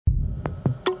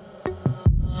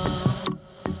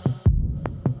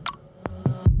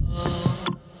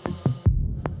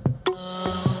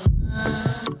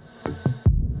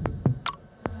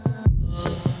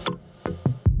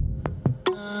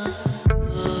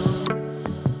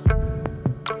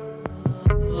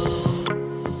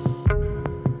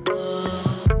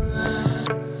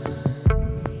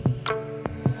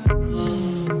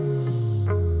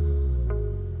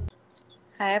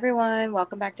Hi everyone,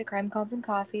 welcome back to Crime Calls and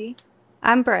Coffee.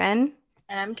 I'm Bryn.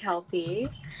 And I'm Kelsey.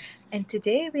 And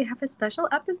today we have a special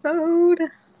episode.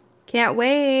 Can't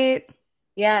wait.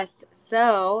 Yes,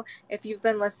 so if you've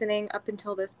been listening up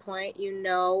until this point, you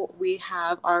know we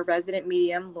have our resident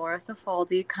medium, Laura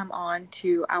Safaldi, come on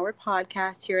to our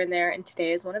podcast here and there, and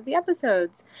today is one of the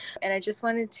episodes. And I just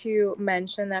wanted to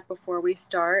mention that before we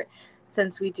start,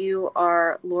 since we do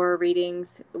our Laura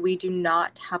readings, we do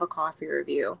not have a coffee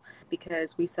review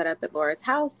because we set up at Laura's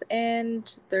house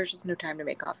and there's just no time to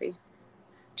make coffee.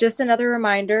 Just another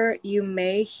reminder, you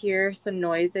may hear some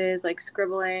noises like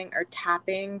scribbling or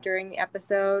tapping during the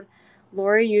episode.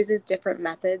 Lori uses different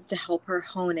methods to help her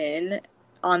hone in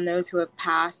on those who have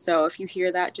passed, so if you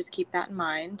hear that, just keep that in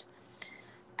mind.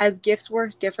 As gifts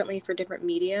work differently for different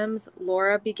mediums,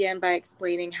 Laura began by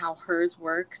explaining how hers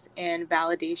works and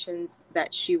validations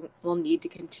that she will need to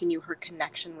continue her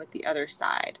connection with the other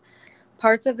side.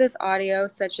 Parts of this audio,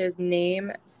 such as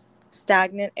name,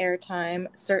 stagnant airtime,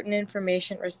 certain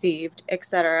information received,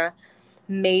 etc.,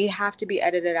 may have to be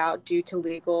edited out due to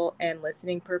legal and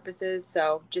listening purposes,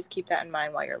 so just keep that in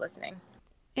mind while you're listening.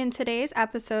 In today's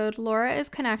episode, Laura is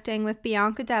connecting with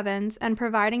Bianca Devins and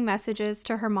providing messages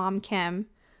to her mom, Kim.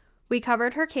 We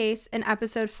covered her case in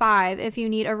episode 5 if you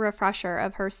need a refresher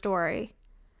of her story.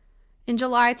 In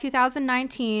July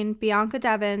 2019, Bianca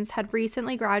Devins had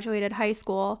recently graduated high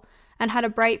school and had a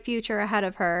bright future ahead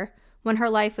of her when her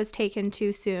life was taken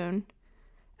too soon.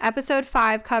 Episode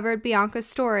 5 covered Bianca's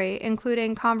story,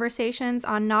 including conversations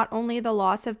on not only the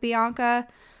loss of Bianca,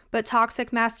 but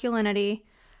toxic masculinity,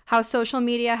 how social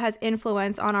media has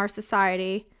influence on our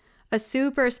society, a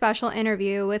super special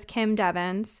interview with Kim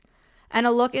Devins, and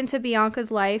a look into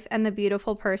Bianca's life and the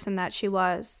beautiful person that she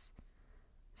was.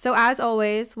 So as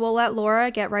always, we'll let Laura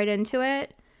get right into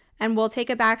it, and we'll take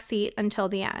a back seat until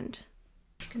the end.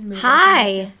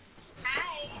 Hi.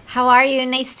 Hi. How are you?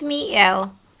 Nice to meet you.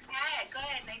 Hi,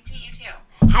 good. Nice to meet you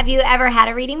too. Have you ever had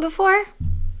a reading before?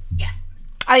 Yes.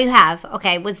 Oh, you have?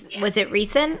 Okay. Was it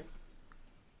recent?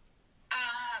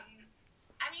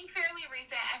 Fairly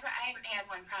recent. I haven't had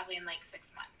one probably in like 6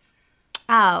 months.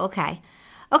 Oh, okay.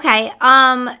 Okay.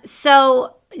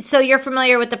 So you're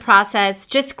familiar with the process.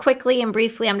 Just quickly and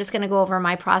briefly, I'm just going to go over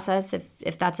my process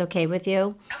if that's okay with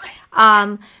you.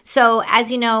 Okay. So as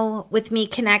you know, with me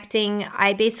connecting,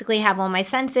 I basically have all my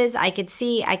senses. I could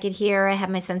see, I could hear, I have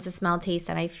my sense of smell, taste,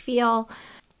 and I feel.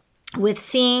 With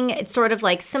seeing, it's sort of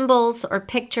like symbols or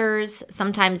pictures.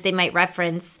 Sometimes they might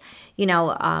reference,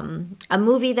 a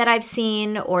movie that I've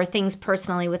seen or things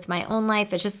personally with my own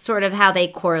life. It's just sort of how they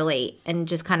correlate and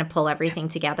just kind of pull everything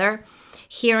together.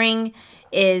 Hearing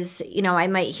is, I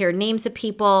might hear names of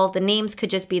people. The names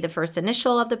could just be the first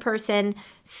initial of the person,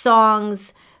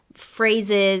 songs,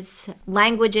 phrases,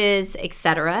 languages,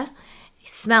 etc.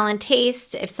 Smell and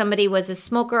taste. If somebody was a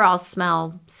smoker, I'll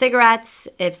smell cigarettes.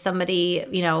 If somebody,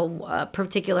 a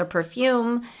particular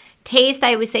perfume. Taste,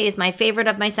 I always say, is my favorite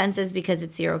of my senses because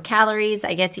it's 0 calories.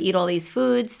 I get to eat all these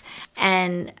foods.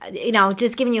 And,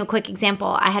 just giving you a quick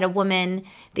example, I had a woman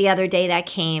the other day that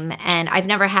came, and I've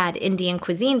never had Indian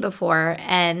cuisine before.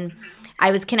 And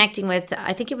I was connecting with,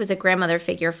 I think it was a grandmother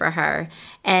figure for her.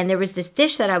 And there was this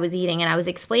dish that I was eating, and I was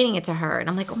explaining it to her. And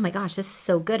I'm like, oh my gosh, this is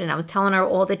so good. And I was telling her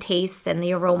all the tastes and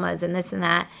the aromas and this and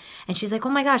that. And she's like, oh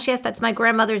my gosh, yes, that's my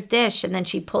grandmother's dish. And then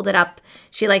she pulled it up.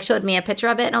 She showed me a picture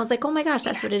of it. And I was like, oh my gosh,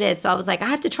 that's what it is. So I was like, I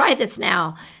have to try this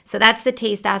now. So that's the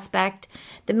taste aspect.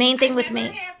 The main thing with me. I've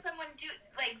never had someone do,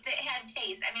 that had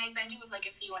taste. I've been to with a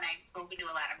few and I've spoken to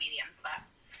a lot of mediums, but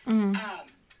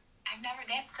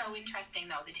that's so interesting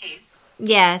though, the taste.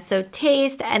 Yeah, so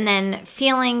taste, and then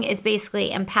feeling is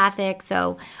basically empathic.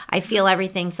 So I feel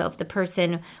everything. So if the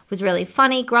person was really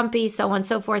funny, grumpy, so on and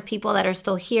so forth, people that are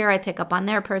still here, I pick up on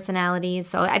their personalities.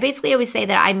 So I basically always say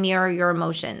that I mirror your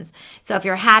emotions. So if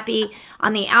you're happy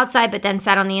on the outside, but then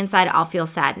sad on the inside, I'll feel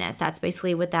sadness. That's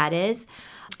basically what that is.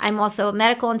 I'm also a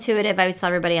medical intuitive. I always tell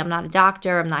everybody I'm not a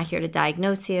doctor. I'm not here to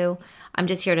diagnose you. I'm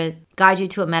just here to guide you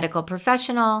to a medical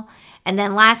professional. And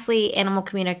then lastly, animal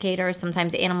communicator.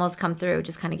 Sometimes animals come through,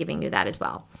 just kind of giving you that as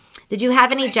well. Did you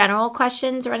have any general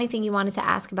questions or anything you wanted to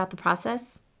ask about the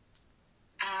process?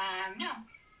 No.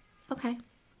 Okay.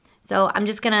 So I'm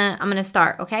gonna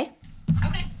start, okay?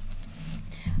 Okay.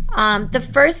 The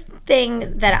first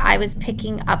thing that I was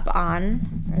picking up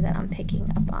on, or that I'm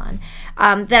picking up on,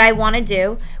 that I want to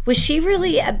do, was she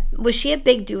a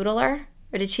big doodler?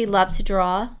 Or did she love to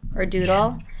draw or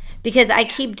doodle? Yes. Because I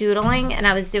keep doodling, and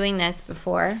I was doing this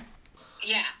before.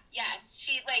 Yeah, yes.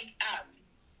 She,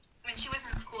 when she was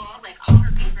in school, all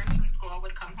her papers from school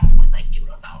would come home with,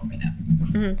 doodles all over them.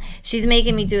 She's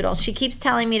making me doodle. She keeps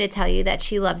telling me to tell you that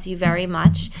she loves you very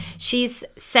much. She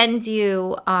sends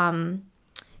you,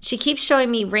 she keeps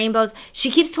showing me rainbows. She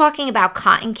keeps talking about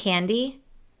cotton candy.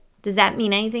 Does that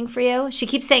mean anything for you? She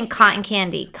keeps saying cotton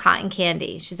candy, cotton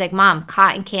candy. She's like, Mom,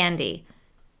 cotton candy.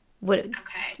 What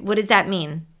does that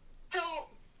mean? So,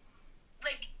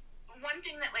 like, one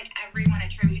thing that, like, everyone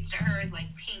attributes to her is, like,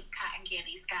 pink cotton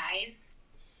candy skies.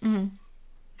 Mm-hmm.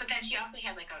 But then she also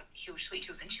had, like, a huge sweet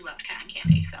tooth, and she loved cotton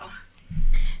candy, so.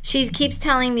 She keeps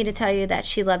telling me to tell you that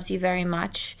she loves you very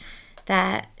much,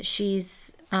 that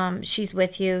she's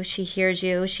with you, she hears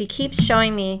you. She keeps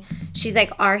showing me, she's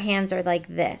like, our hands are like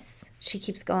this. She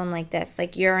keeps going like this,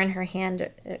 like you're in her hand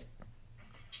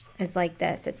is like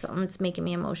this. It's making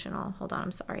me emotional. Hold on,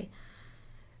 I'm sorry.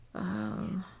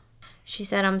 She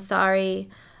said, I'm sorry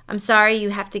you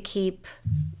have to keep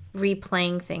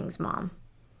replaying things, Mom.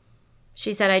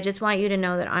 She said, I just want you to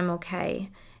know that I'm okay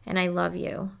and I love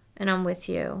you and I'm with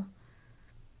you.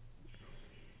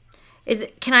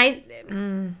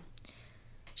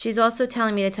 She's also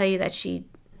telling me to tell you that she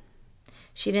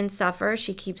didn't suffer.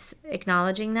 She keeps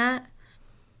acknowledging that.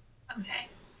 Okay.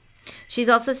 She's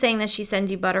also saying that she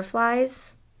sends you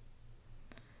butterflies.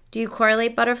 Do you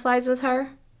correlate butterflies with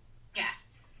her? Yes.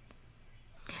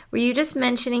 Were you just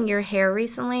mentioning your hair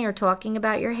recently or talking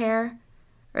about your hair?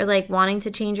 Or like wanting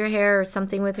to change your hair or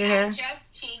something with your hair? I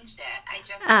just changed it. I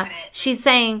just got it.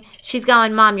 She's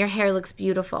going, Mom, your hair looks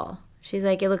beautiful. She's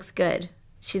like, it looks good.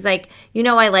 She's like, you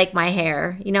know I like my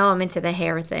hair. You know I'm into the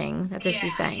hair thing. That's what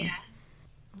she's saying. Yeah.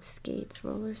 Skates,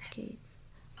 roller skates,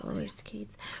 roller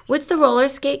skates. What's the roller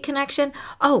skate connection?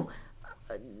 Oh,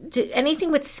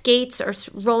 anything with skates or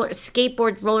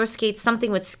skateboard, roller skates,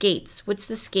 something with skates. What's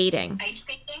the skating? Ice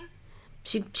skating?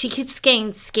 She keeps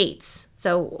saying skates.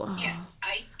 So yeah,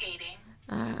 ice skating.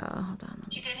 Hold on.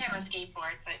 She did have a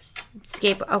skateboard, but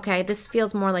Okay, this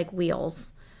feels more like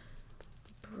wheels.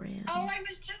 Brand. Oh, I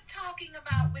was just talking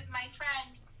about with my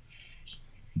friend.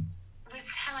 Was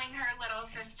telling her little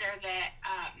sister that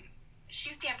she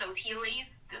used to have those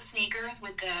Heelys, the sneakers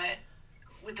with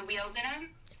the wheels in them.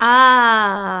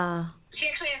 Ah. She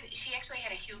actually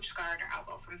had a huge scar on her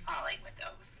elbow from falling with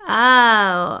those.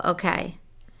 Oh, okay.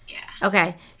 Yeah.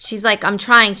 Okay. She's like,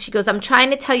 she goes, I'm trying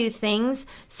to tell you things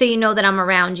so you know that I'm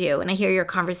around you. And I hear your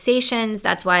conversations.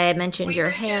 That's why I mentioned your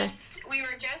hair. We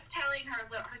were just telling her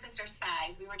sister's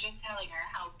 5. We were just telling her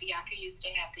how Bianca used to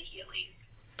have the Heelys.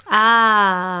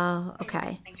 Ah,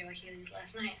 okay. Thinking about Heelys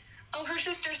last night. Oh, her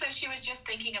sister said she was just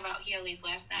thinking about Heelys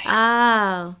last night.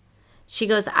 Oh. She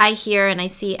goes, I hear and I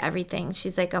see everything.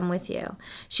 She's like, I'm with you.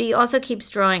 She also keeps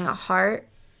drawing a heart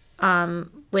and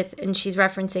she's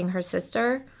referencing her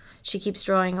sister. She keeps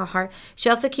drawing a heart. She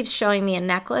also keeps showing me a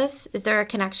necklace. Is there a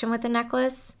connection with the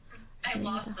necklace? I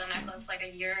lost the necklace like a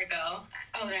year ago.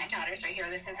 Oh, my daughter's right here.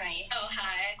 This is my... Oh,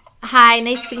 hi. Hi,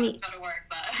 nice to meet you.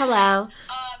 Hello.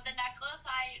 The necklace,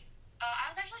 I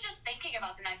was actually just thinking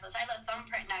about the necklace. I had a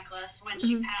thumbprint necklace when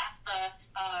she passed.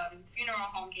 The funeral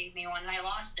home gave me one, and I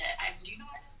lost it. Do you know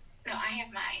what it is? No, I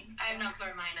have mine. I have no clue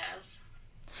where mine is.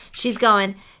 She's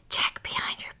going, check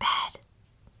behind your bed.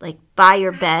 Like, by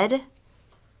your bed?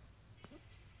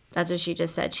 That's what she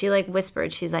just said. She, like,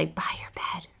 whispered. She's like, by your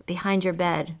bed. Behind your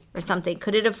bed. Or something.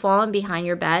 Could it have fallen behind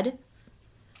your bed?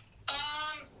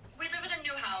 We live in a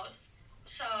new house.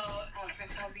 So, if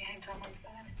it fell behind someone's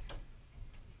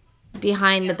bed.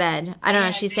 Behind the bed. I don't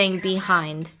know. She's saying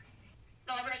behind.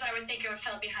 The only person I would think it would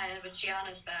fall behind it would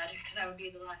Gianna's bed. Because that would be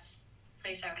the last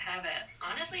place I would have it.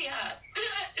 Honestly, yeah.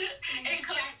 I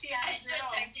should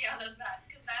check Gianna's bed.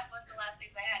 Because that was the last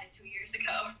place I had it 2 years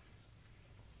ago.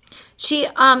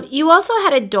 You also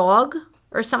had a dog,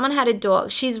 or someone had a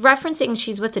dog. She's referencing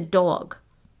she's with a dog.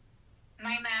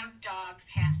 My mom's dog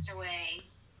passed away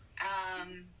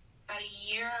about a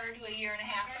year to a year and a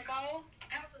half ago.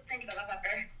 I was just thinking about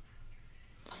her.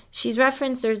 She's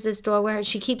referenced there's this dog where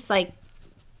she keeps like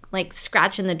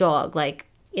scratching the dog, like,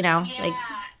 you know, yeah. like.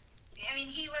 I mean,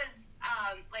 he was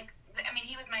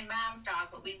he was my mom's dog,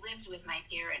 but we lived with my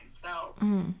parents, so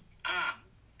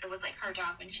it was like her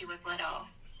dog when she was little.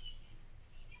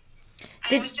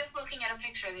 I was just looking at a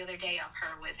picture the other day of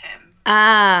her with him.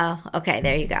 Ah, okay,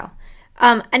 there you go.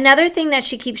 Another thing that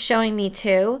she keeps showing me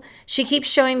too, she keeps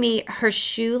showing me her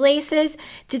shoelaces.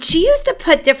 Did she used to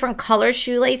put different color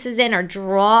shoelaces in or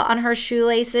draw on her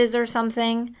shoelaces or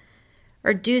something?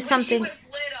 Or do something? When she was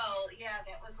little, yeah,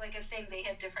 that was like a thing. They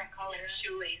had different color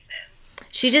shoelaces.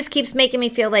 She just keeps making me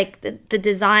feel like the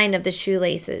design of the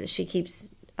shoelaces. She keeps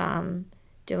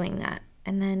doing that.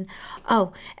 And then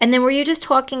were you just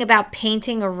talking about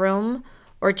painting a room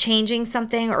or changing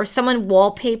something or someone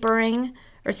wallpapering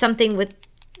or something with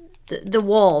the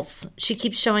walls. She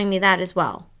keeps showing me that as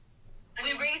well.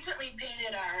 We recently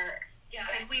painted our, Yeah.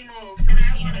 like we moved, so And we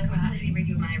I painted want to a lot. completely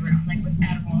redo my room, like with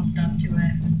add wall stuff to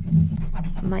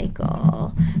it.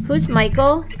 Michael. Who's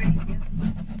Michael?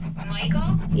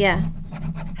 Michael, Yeah.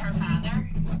 her father.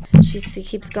 She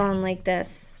keeps going like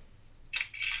this.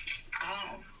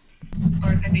 Oh.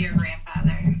 Or it could be your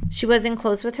grandfather. She wasn't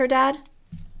close with her dad?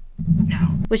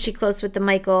 No. Was she close with the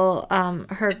Michael,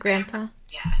 her grandpa?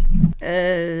 Yes.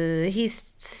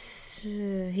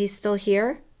 He's still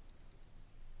here?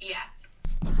 Yes.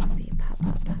 Poppy, pop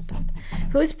up, pop up.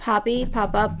 Who's Poppy?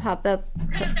 Pop up, pop up.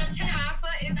 Papa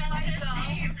is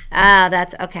Michael. Ah,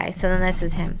 that's okay. So then this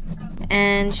is him.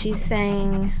 And she's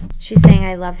saying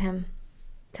I love him.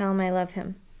 Tell him I love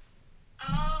him.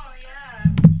 Oh, yeah.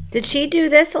 Did she do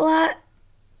this a lot?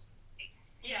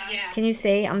 Yeah. Can you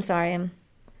see? I'm sorry.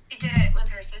 She did it with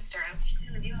her sister. She did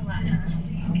it with you a lot, didn't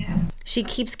she? Yeah. She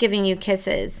keeps giving you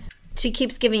kisses. She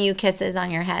keeps giving you kisses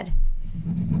on your head.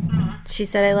 She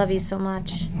said, I love you so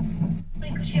much.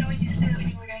 Like what she always used to do when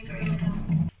you guys were little.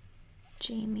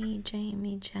 Jamie,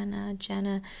 Jenna.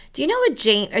 Do you know what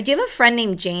or do you have a friend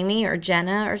named Jamie or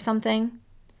Jenna or something?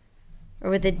 Or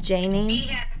with a J name? He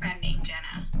had a friend named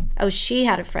Jenna. Oh, she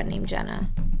had a friend named Jenna.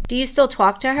 Do you still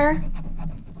talk to her?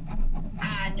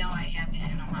 No, I haven't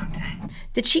in a long time.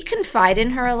 Did she confide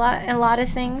in her a lot of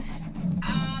things?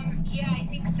 Yeah, I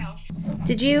think so.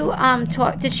 Did you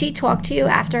did she talk to you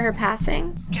after her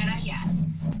passing? Jenna, yes.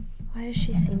 Why does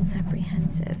she seem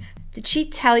apprehensive? Did she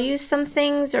tell you some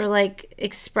things or like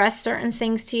express certain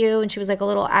things to you and she was like a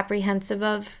little apprehensive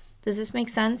of? Does this make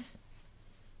sense?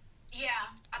 Yeah,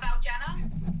 about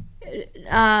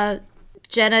Jenna?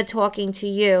 Jenna talking to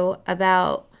you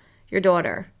about your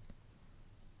daughter.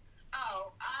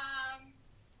 Oh,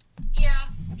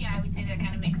 yeah, I would say that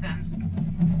kind of makes sense.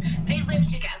 They live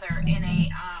together in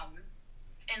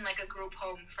in like a group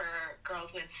home for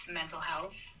girls with mental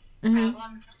health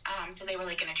problems. So they were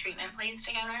like in a treatment place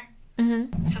together.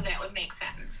 Mm-hmm. So that would make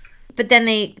sense. But then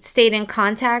they stayed in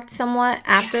contact somewhat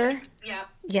after? Yes. Yep.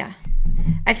 Yeah.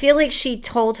 I feel like she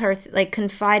told her, like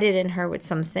confided in her with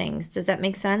some things. Does that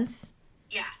make sense?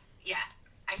 Yes.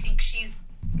 I think she's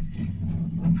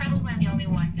probably one of the only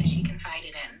ones that she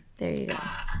confided in. There you go.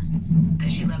 That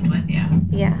she lived with, yeah.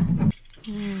 Yeah.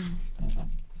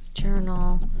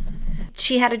 Journal.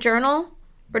 She had a journal?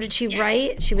 Or did she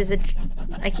write? She was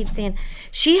I keep saying,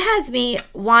 she has me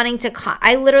wanting to,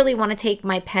 I literally want to take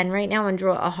my pen right now and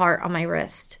draw a heart on my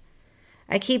wrist.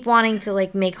 I keep wanting to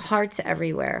like make hearts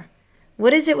everywhere.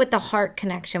 What is it with the heart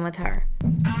connection with her?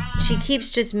 She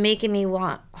keeps just making me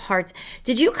want hearts.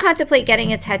 Did you contemplate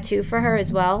getting a tattoo for her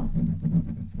as well?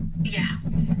 Yes.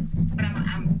 But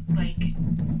I'm like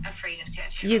afraid of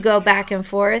tattoos. You go back and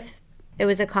forth? It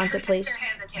was a contemplation.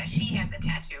 Her sister she has a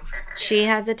tattoo for her. She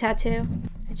has a tattoo?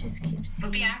 I just keep But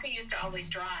seeing. Bianca used to always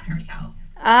draw on herself.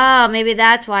 Oh, maybe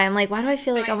that's why. I'm like, why do I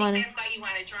feel like So I want to... that's why you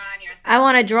want to draw on yourself. I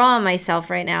want to draw on myself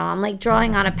right now. I'm like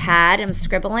drawing on a pad. I'm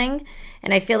scribbling.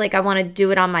 And I feel like I want to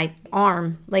do it on my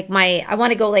arm. Like I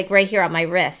want to go like right here on my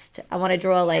wrist. I want to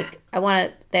draw like,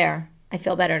 there. I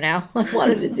feel better now. I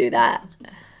wanted to do that.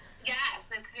 Yes,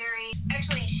 that's very...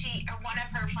 Actually, one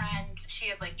of her friends, she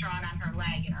had like drawn on her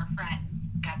leg, and her friend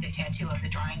got the tattoo of the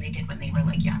drawing they did when they were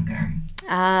like younger.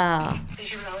 Oh. Because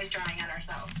she was always drawing on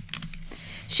herself.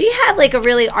 She had like a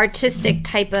really artistic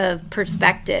type of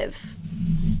perspective.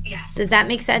 Yes. Does that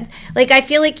make sense? Like, I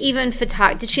feel like even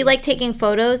did she like taking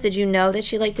photos? Did you know that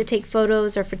she liked to take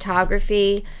photos or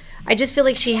photography? I just feel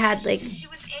like she had like... She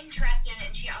was interested,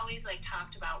 and she always like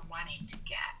talked about wanting to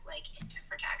get like into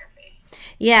photography.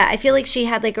 Yeah, I feel like she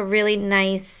had like a really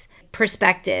nice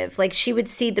perspective. Like she would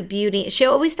see the beauty. She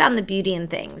always found the beauty in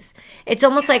things. It's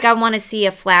almost like I want to see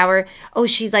a flower. Oh,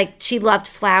 she loved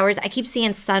flowers. I keep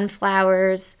seeing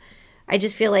sunflowers. I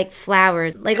just feel like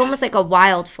flowers, like almost like a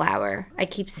wildflower. I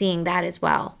keep seeing that as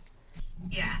well.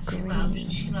 Yeah,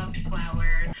 she loved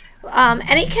flowers.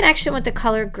 Any connection with the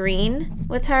color green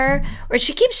with her? Or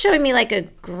she keeps showing me like a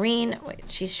green,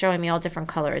 she's showing me all different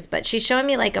colors, but she's showing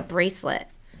me like a bracelet.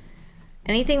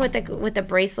 Anything with the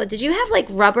bracelet? Did you have like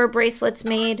rubber bracelets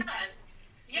made?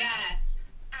 Yes.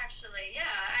 Actually, yeah.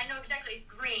 I know exactly. It's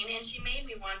green, and she made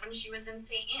me one when she was in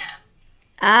St. Anne's.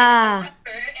 Ah.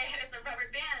 It's a rubber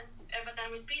band, but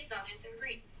then with beads on it, they're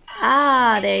green.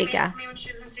 Ah, there you She go. made it for me when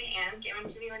she was in St. Anne's, gave it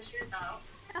to me when she was out.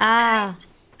 Ah.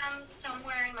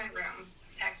 Somewhere in my room,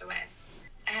 packed away.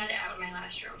 I had it out in my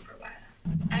last room for a while.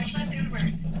 I actually have to go to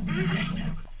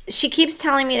work. She keeps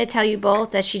telling me to tell you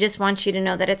both that she just wants you to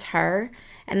know that it's her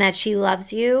and that she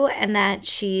loves you and that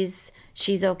she's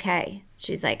okay.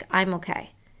 She's like, I'm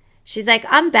okay. She's like,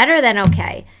 I'm better than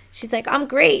okay. She's like, I'm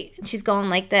great. And she's going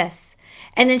like this.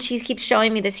 And then she keeps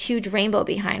showing me this huge rainbow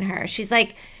behind her. She's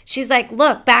like,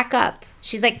 look, back up.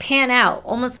 She's like, pan out,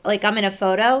 almost like I'm in a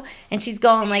photo. And she's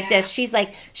going like this. She's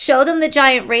like, show them the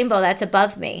giant rainbow that's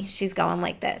above me. She's going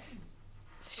like this.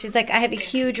 She's like, I have a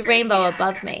huge rainbow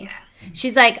above me.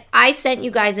 She's like, I sent you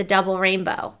guys a double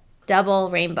rainbow. Double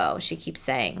rainbow, she keeps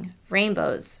saying.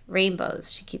 Rainbows,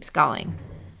 rainbows. She keeps going.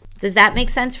 Does that make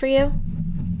sense for you?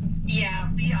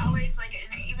 Yeah, we always, like,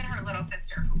 even her little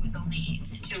sister, who was only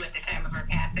 2 at the time of her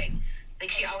passing, like,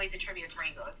 she always attributes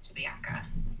rainbows to Bianca.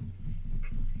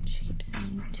 She keeps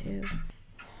saying to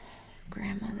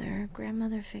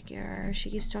grandmother figure. She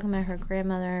keeps talking about her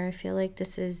grandmother. I feel like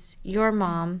this is your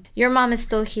mom. Your mom is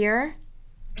still here?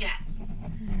 Yes.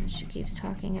 She keeps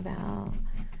talking about,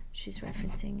 she's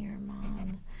referencing your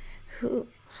mom.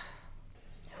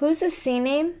 Who's a C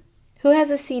name? Who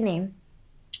has a C name?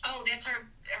 Oh, that's her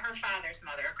father's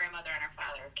mother. Her grandmother and her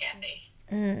father is Kathy.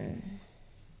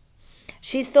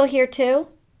 She's still here too?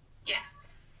 Yes.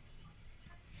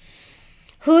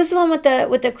 Who's the one with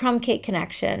the crumb cake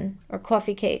connection or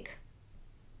coffee cake?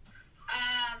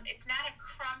 It's not a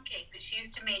crumb cake, but she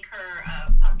used to make her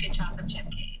a pumpkin chocolate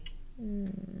chip cake.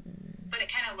 But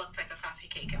it kind of looked like a coffee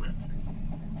cake. It was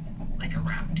like a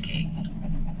round cake.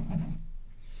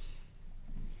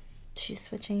 She's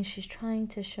switching. She's trying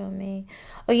to show me.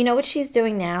 Oh, you know what she's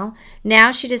doing now?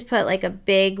 Now she just put like a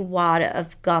big wad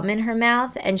of gum in her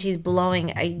mouth and she's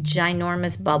blowing a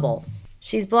ginormous bubble.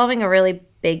 She's blowing a really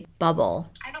big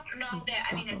bubble. I don't know that.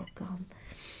 I mean, gum.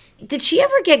 Did she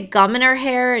ever get gum in her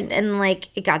hair and like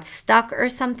it got stuck or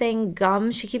something? Gum?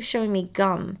 She keeps showing me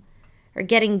gum. Or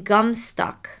getting gum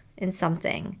stuck in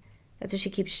something. That's what she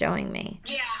keeps showing me.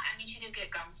 Yeah, I mean, she did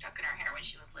get gum stuck in her hair when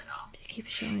she was little. She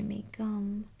keeps showing me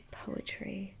gum.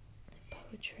 Poetry.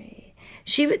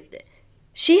 She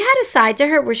had a side to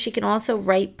her where she can also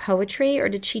write poetry, or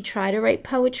did she try to write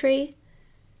poetry?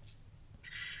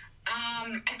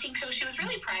 I think so. She was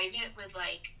really private with,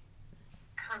 like,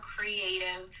 her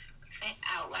creative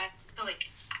outlets. So, like,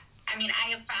 I mean,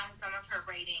 I have found some of her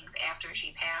writings after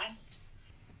she passed.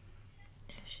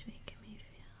 She's making me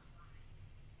feel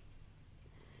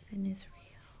heaven is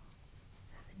real.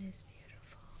 Heaven is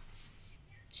beautiful.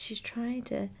 She's trying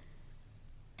to...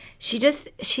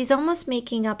 She's almost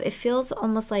making up... It feels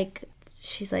almost like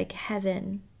she's like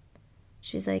heaven.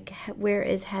 She's like, where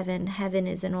is heaven? Heaven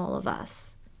is in all of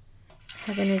us.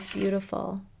 Heaven is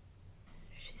beautiful.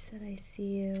 She said, I see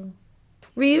you.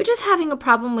 Were you just having a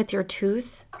problem with your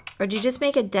tooth? Or did you just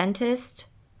make a dentist?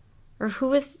 Or who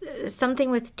was something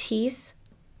with teeth?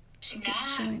 She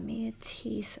keeps showing me a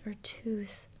teeth or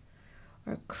tooth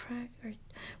or crack. Or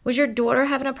was your daughter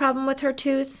having a problem with her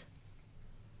tooth?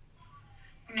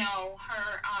 No,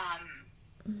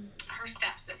 her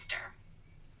stepsister.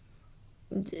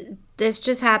 This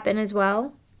just happened as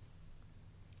well?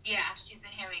 Yeah, she's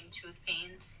been having tooth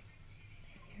pains.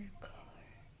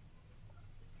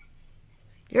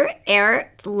 Your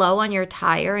air low on your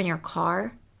tire in your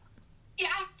car?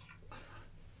 Yes.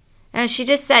 And she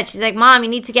just said, she's like, Mom, you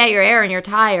need to get your air in your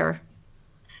tire.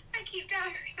 I keep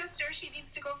telling her sister she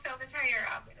needs to go fill the tire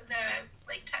up. The,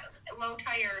 like, low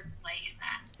tire light is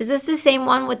that. Is this the same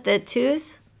one with the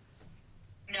tooth?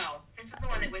 No, this is the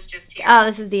one that was just here. Oh,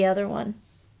 this is the other one.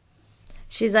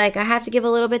 She's like, I have to give a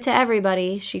little bit to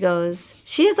everybody. She goes,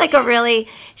 she is like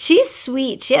she's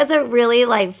sweet. She has a really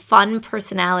like fun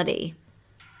personality.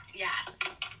 Yes.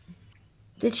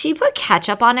 Did she put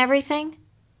ketchup on everything?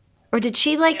 Or did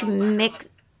she like mix?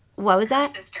 What was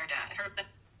that? Her sister does. Her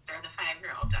sister, the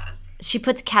 5-year-old, does. She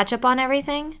puts ketchup on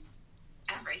everything?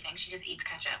 Everything. She just eats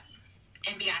ketchup.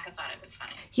 And Bianca thought it was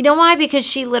funny. You know why? Because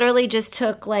she literally just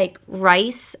took like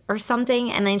rice or something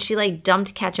and then she like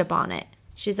dumped ketchup on it.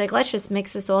 She's like, let's just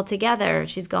mix this all together.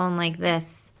 She's going like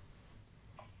this.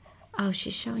 Oh,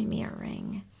 she's showing me a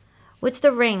ring. What's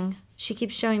the ring? She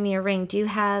keeps showing me a ring.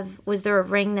 Was there a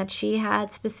ring that she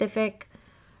had specific?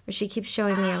 Or she keeps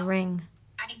showing me a ring?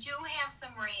 I do have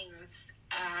some rings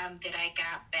that I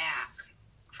got back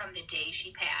from the day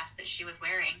she passed that she was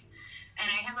wearing. And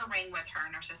I have a ring with her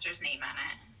and her sister's name on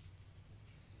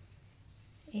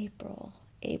it.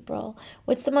 April.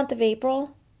 What's the month of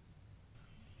April?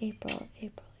 April.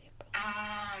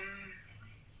 I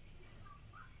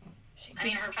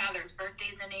mean, her father's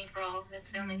birthday's in April.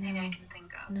 That's the only thing I can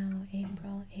think of. No,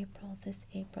 April, this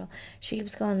April. She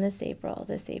keeps going this April.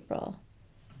 There's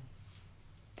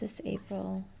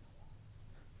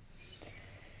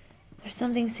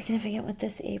something significant with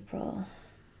this April.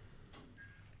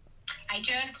 I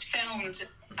just filmed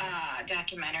a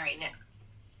documentary that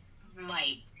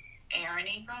might air in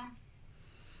April.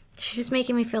 She's just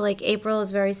making me feel like April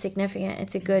is very significant.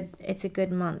 It's a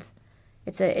good month.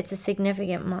 It's a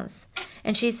significant month.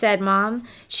 And she said, Mom,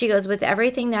 she goes, with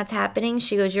everything that's happening,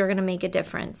 she goes, you're going to make a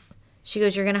difference. She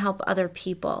goes, you're going to help other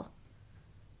people.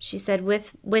 She said,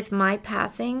 with my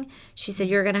passing, she said,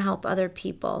 you're going to help other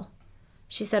people.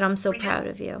 She said, I'm so proud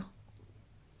of you.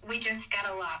 We just got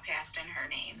a law passed in her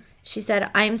name. She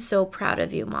said, I'm so proud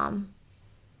of you, Mom.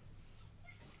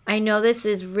 I know this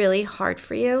is really hard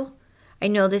for you. I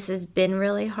know this has been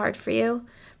really hard for you,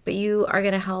 but you are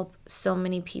going to help so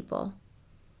many people.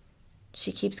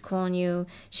 She keeps calling you.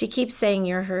 She keeps saying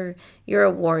you're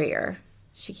a warrior.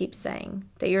 She keeps saying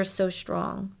that you're so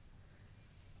strong.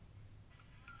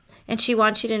 And she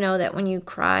wants you to know that when you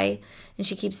cry, and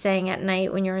she keeps saying at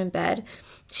night when you're in bed,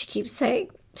 she keeps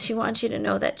saying she wants you to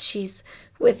know that she's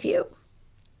with you.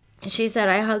 And she said,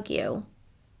 I hug you.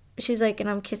 She's like, and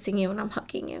I'm kissing you and I'm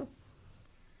hugging you.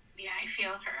 Yeah, I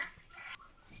feel her.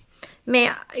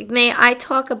 May I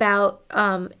talk about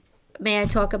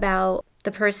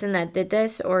the person that did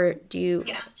this, or do you?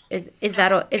 Yeah. Is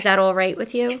that all right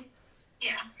with you?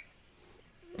 Yeah.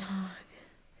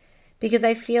 Because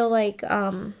I feel like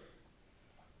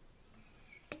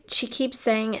she keeps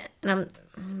saying, and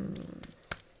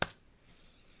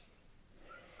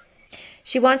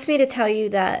she wants me to tell you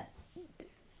that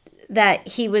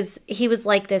he was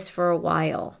like this for a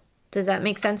while. Does that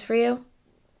make sense for you?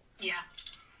 Yeah.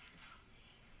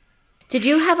 Did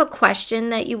you have a question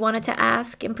that you wanted to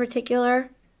ask in particular,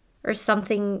 or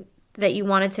something that you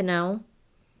wanted to know?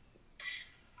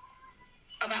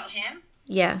 About him?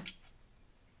 Yeah.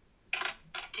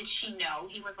 Did she know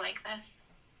he was like this?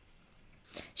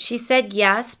 She said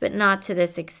yes, but not to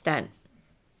this extent.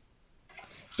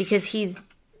 Because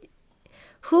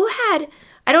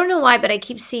I don't know why, but I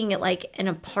keep seeing it like an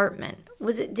apartment.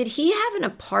 Did he have an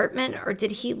apartment, or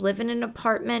did he live in an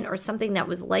apartment, or something that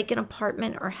was like an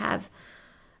apartment, or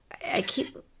He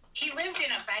lived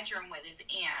in a bedroom with his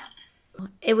aunt.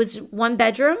 It was one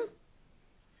bedroom?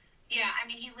 Yeah, I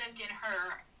mean, he lived in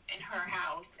her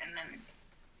house, and then...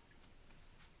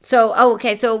 So,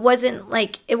 okay, so it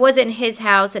wasn't his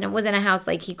house, and it wasn't a house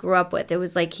like he grew up with. It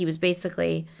was like he was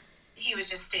basically... He was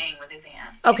just staying with his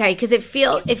aunt. Okay, because it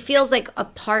feels like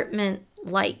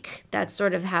apartment-like. That's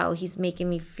sort of how he's making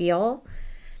me feel.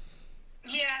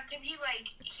 Yeah, because he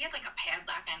had like a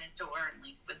padlock on his door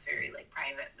and was very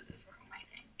private with his room, I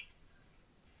think.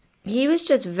 He was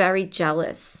just very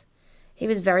jealous. He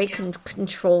was very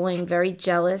controlling, very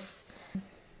jealous.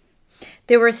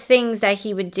 There were things that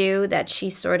he would do that she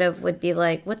sort of would be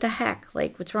like, what the heck?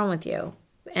 Like, what's wrong with you?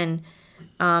 And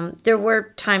there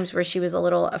were times where she was a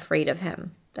little afraid of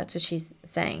him. That's what she's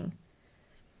saying.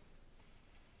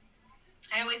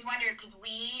 I always wondered, because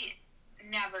we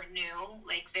never knew,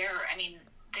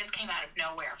 this came out of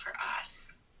nowhere for us.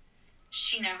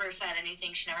 She never said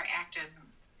anything. She never acted.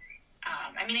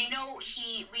 I know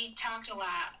we talked a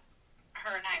lot,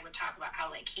 her and I would talk about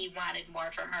how, he wanted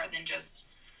more from her than just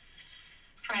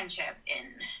friendship. And,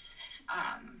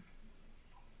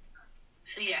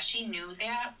 so yeah, she knew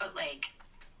that, but,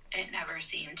 it never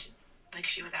seemed like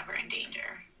she was ever in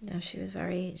danger. No, he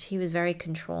was very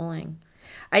controlling.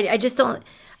 I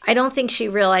don't think she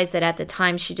realized that at the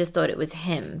time. She just thought it was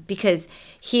him, because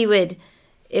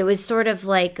it was sort of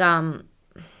like,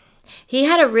 he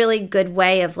had a really good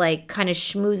way of kind of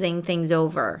schmoozing things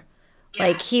over.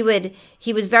 Yeah. He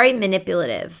was very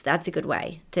manipulative. That's a good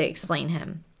way to explain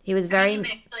him. He was very... He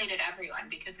manipulated everyone,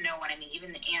 because no one,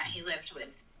 even the aunt he lived with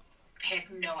had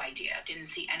no idea, didn't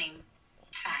see any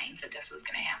signs that this was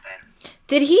going to happen.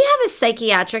 Did he have a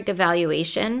psychiatric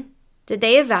evaluation? Did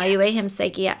they evaluate him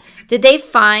Did they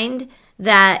find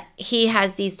that he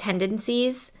has these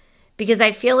tendencies? Because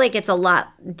I feel like it's a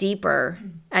lot deeper.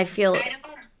 I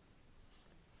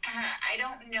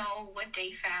don't know what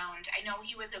they found. I know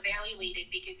he was evaluated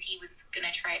because he was going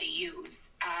to try to use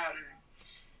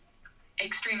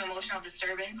extreme emotional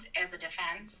disturbance as a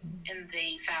defense, and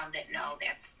they found that no,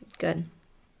 that's good.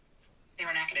 They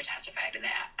were not going to testify to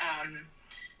that.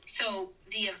 So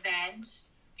the event,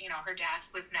 her death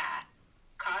was not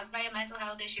caused by a mental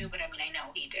health issue, but I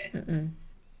know he did. Mm-mm.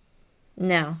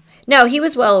 No, he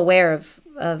was well aware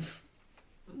of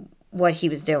what he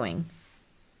was doing.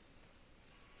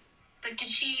 But did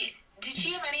she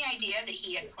have any idea that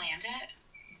he had planned it?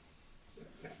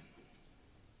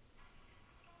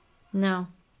 No.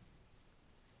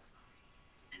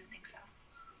 I didn't think so.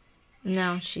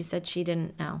 No, she said she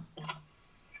didn't know.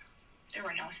 There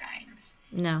were no signs.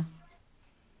 No.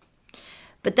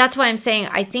 But that's why I'm saying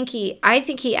I think he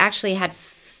actually had...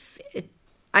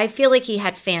 I feel like he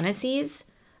had fantasies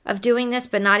of doing this,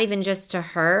 but not even just to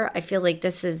her. I feel like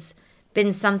this is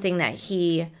been something that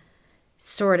he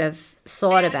sort of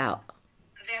thought about.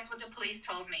 That's what the police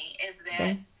told me, is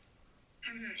that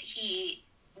he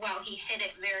hid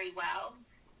it very well.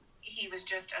 He was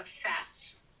just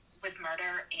obsessed with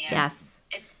murder, and yes,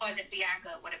 it wasn't Bianca,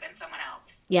 it would have been someone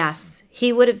else. Yes,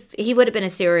 he would have been a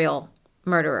serial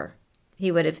murderer. They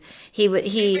really said,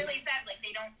 like,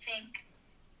 they don't think,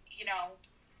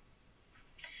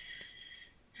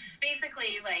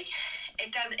 basically, like,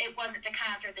 it wasn't the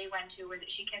concert they went to where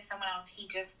she kissed someone else. He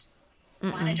just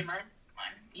wanted to murder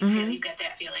someone. You get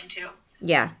that feeling too.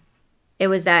 Yeah. It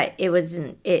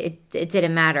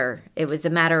didn't matter. It was a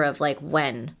matter of, like,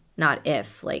 when, not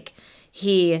if. Like,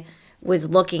 he was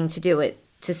looking to do it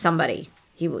to somebody.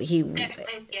 It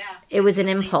was an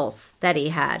impulse that he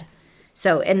had.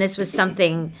 So, and this was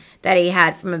something that he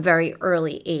had from a very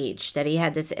early age, that he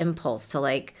had this impulse to,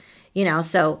 like,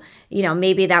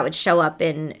 maybe that would show up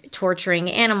in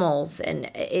torturing animals, and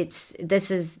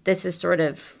this is sort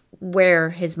of where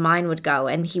his mind would go.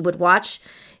 And he would watch,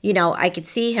 I could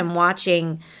see him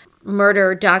watching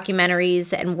murder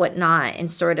documentaries and whatnot, and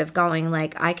sort of going,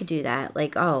 like, I could do that.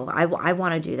 Like, oh, I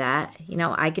want to do that.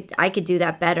 I could do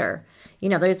that better.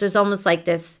 There's almost like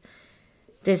this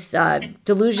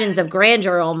delusions of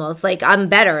grandeur, almost like I'm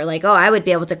better. Like, oh, I would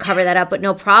be able to cover that up, but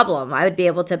no problem. I would be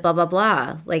able to blah, blah,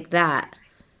 blah, like that.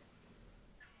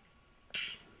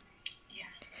 Yeah.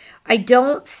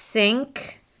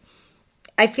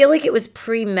 I feel like it was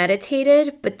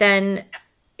premeditated, but then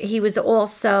he was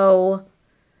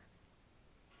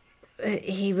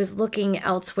looking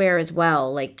elsewhere as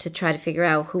well, like, to try to figure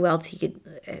out who else he could.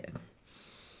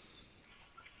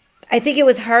 I think it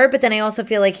was her, but then I also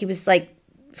feel like he was, like,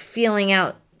 feeling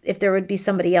out if there would be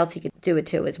somebody else he could do it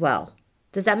to as well.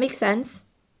 Does that make sense?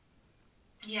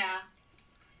 Yeah.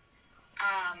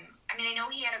 I know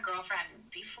he had a girlfriend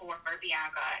before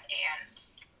Bianca, and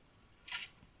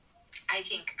I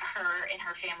think her and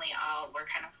her family all were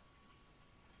kind of,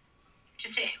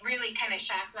 just it really kind of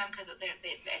shocked them, because I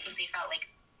think they felt like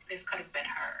this could have been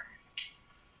her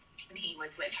when he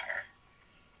was with her.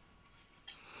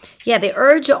 Yeah, the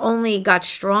urge only got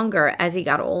stronger as he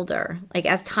got older. Like,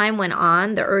 as time went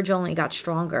on, the urge only got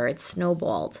stronger. It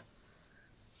snowballed.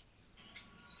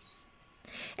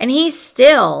 And he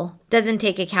still doesn't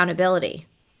take accountability.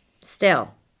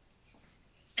 Still.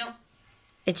 Nope.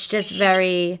 It's just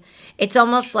it's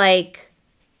almost like...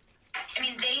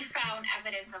 they found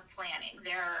evidence of planning.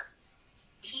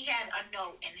 He had a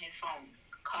note in his phone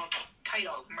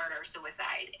titled Murder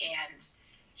Suicide, and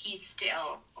he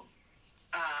still...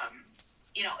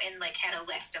 and, like, had a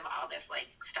list of all this, like,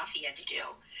 stuff he had to do.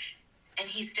 And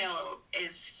he still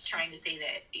is trying to say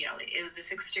that, it was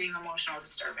this extreme emotional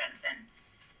disturbance, and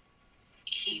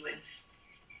he was,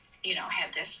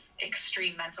 had this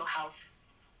extreme mental health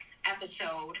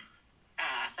episode,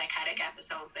 psychotic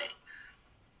episode, but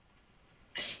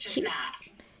it's just not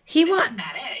it. He planned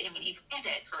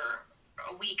it for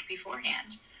a week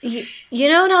beforehand. You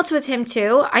know what else with him,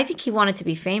 too? I think he wanted to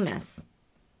be famous.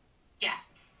 Yes.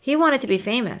 He wanted to be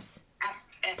famous.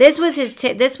 This was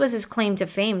his claim to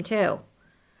fame too.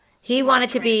 He wanted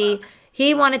to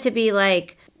be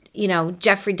like,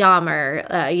 Jeffrey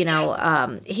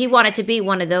Dahmer, he wanted to be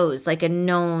one of those, like a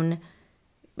known,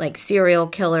 like, serial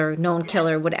killer,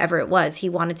 killer, whatever it was. He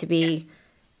wanted to be,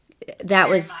 that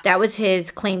was his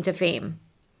claim to fame.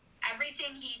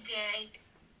 Everything he did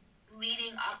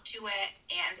leading up to it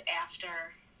and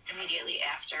immediately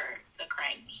after the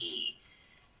crime,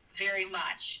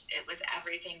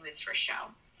 everything was for show.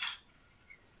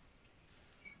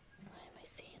 Why am I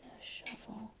seeing a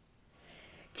shovel?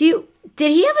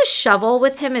 Did he have a shovel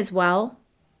with him as well?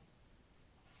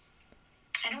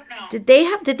 I don't know. Did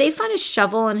they find a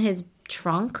shovel in his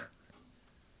trunk?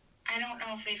 I don't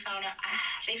know if they found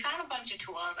they found a bunch of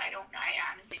tools. I don't know. I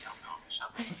honestly don't know.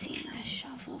 I'm seeing a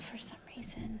shovel for some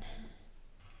reason.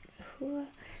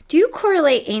 Do you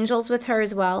correlate angels with her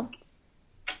as well?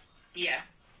 Yeah.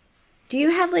 Do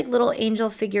you have, like, little angel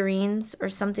figurines or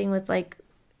something with, like,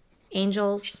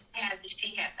 angels? Yeah,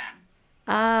 she had them.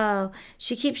 Oh,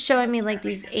 she keeps showing me, like,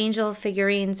 these angel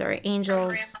figurines or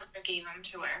angels. Her grandmother gave them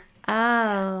to her.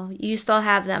 Oh, you still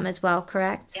have them as well,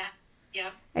 correct? Yeah.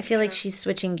 Yep. I feel like she's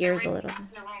switching gears a little bit.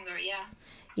 Yeah.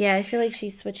 Yeah, I feel like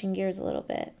she's switching gears a little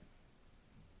bit.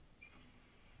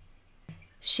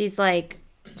 She's like,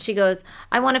 she goes,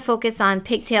 I want to focus on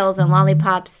pigtails and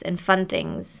lollipops and fun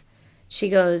things. She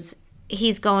goes,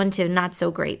 he's going to not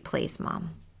so great place,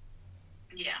 Mom.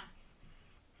 Yeah.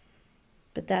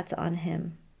 But that's on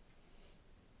him.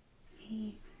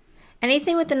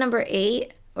 Anything with the number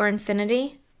 8 or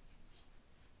infinity?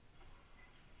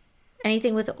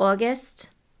 Anything with August?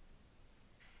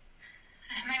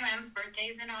 My mom's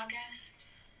birthday's in August.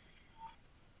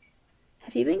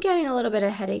 Have you been getting a little bit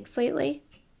of headaches lately?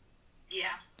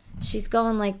 Yeah. She's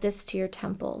going like this to your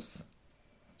temples.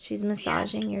 She's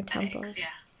massaging your temples. Headaches, yeah.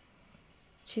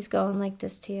 She's going like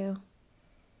this to you.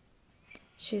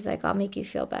 She's like, I'll make you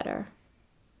feel better.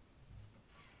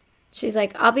 She's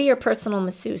like, I'll be your personal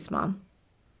masseuse, Mom.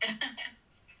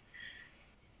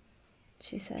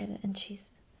 She said, and she's...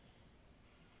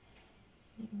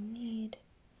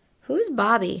 Who's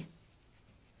Bobby?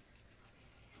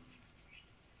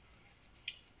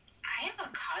 I have a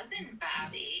cousin,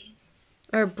 Bobby.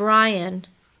 Or Brian.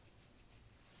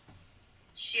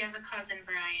 She has a cousin,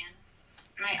 Brian.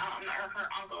 Her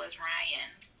uncle is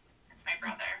Ryan. That's my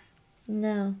brother.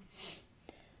 No.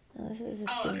 No, this is a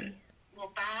B.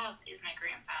 Well, Bob is my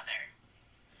grandfather.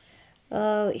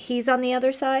 Oh, he's on the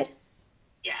other side?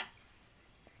 Yes.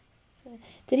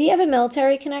 Did he have a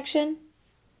military connection?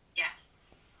 Yes.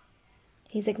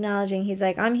 He's acknowledging. He's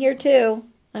like, I'm here too.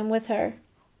 I'm with her.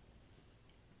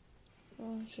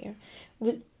 Oh, here.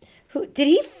 Who did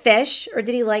he fish or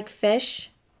did he like fish?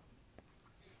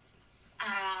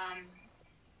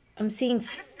 I'm seeing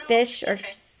fish or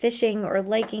fishing or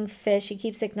liking fish. He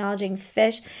keeps acknowledging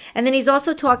fish. And then he's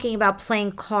also talking about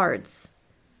playing cards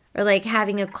or like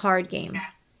having a card game.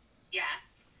 Yes.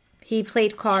 He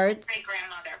played cards. My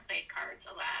grandmother played cards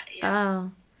a lot. Yeah.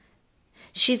 Oh.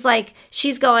 She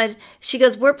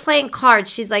goes, we're playing cards.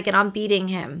 She's like, and I'm beating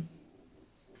him.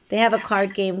 They have a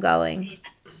card game going.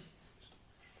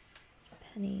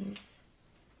 Pennies.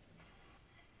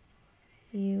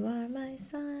 You are my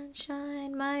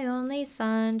sunshine, my only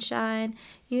sunshine.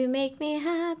 You make me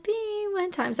happy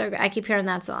when times are good. I keep hearing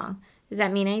that song. Does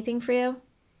that mean anything for you?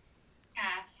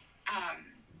 Yes.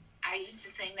 I used to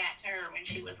sing that to her when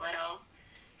she was little.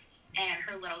 And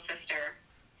her little sister,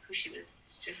 who she was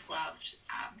just loved,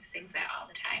 sings that all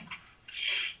the time.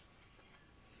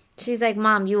 She's like,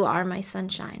 Mom, you are my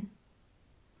sunshine.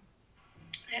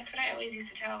 That's what I always used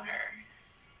to tell her.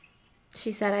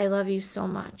 She said, I love you so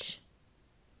much.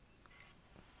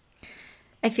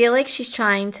 I feel like she's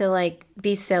trying to, like,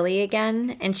 be silly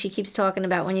again, and she keeps talking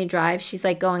about when you drive, she's,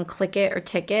 like, going click it or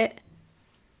ticket,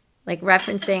 like,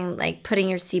 referencing, like, putting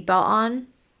your seatbelt on.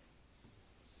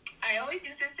 I always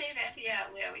used to say that, yeah,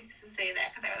 we always used to say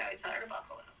that, because I would always tell her to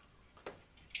buckle up.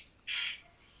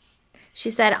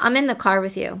 She said, I'm in the car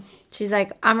with you. She's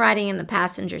like, I'm riding in the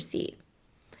passenger seat.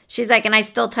 She's like, and I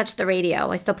still touch the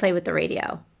radio. I still play with the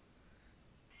radio.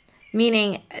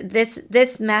 Meaning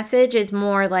this message is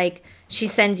more like she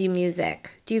sends you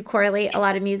music. Do you correlate a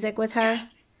lot of music with her?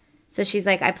 So she's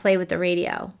like, I play with the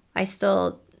radio. I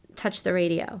still touch the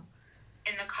radio.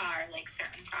 In the car, like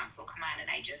certain songs will come on and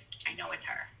I know it's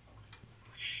her.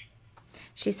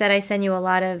 She said, I send you a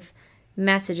lot of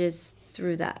messages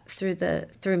through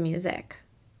music.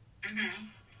 Mm-hmm.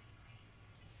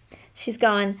 She's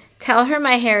going, tell her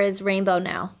my hair is rainbow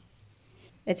now.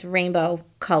 It's rainbow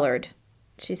colored.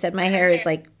 She said, my hair is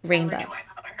like rainbow. I knew what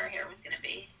color her hair was going to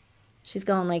be. She's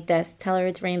going like this. Tell her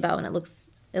it's rainbow and it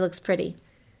looks pretty.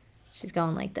 She's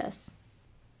going like this.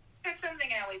 That's something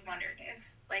I always wondered if,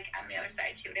 like, on the other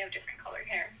side, she would have different colored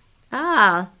hair.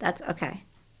 Ah, that's okay.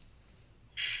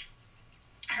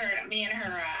 Me and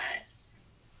her,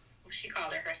 she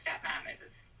called her stepmom. It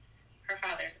was her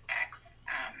father's ex,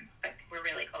 but we're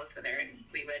really close with her, and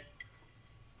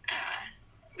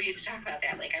we used to talk about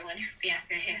that. Like, I wonder if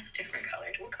Bianca has different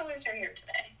colored. What color is her hair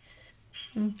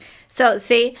today? So,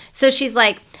 see? So she's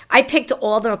like, I picked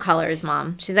all the colors,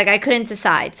 Mom. She's like, I couldn't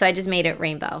decide, so I just made it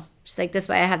rainbow. She's like, this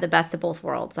way I have the best of both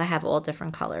worlds. I have all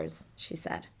different colors, she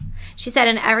said. She said,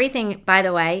 and everything, by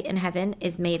the way, in heaven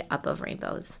is made up of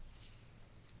rainbows.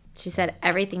 She said,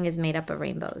 everything is made up of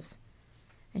rainbows.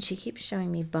 And she keeps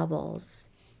showing me bubbles.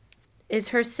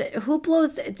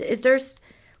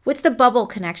 What's the bubble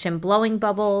connection? Blowing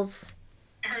bubbles?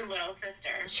 Her little sister.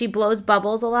 She blows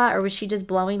bubbles a lot, or was she just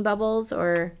blowing bubbles,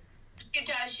 or? She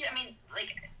does.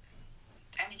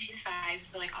 She's 5,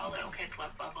 so like all little kids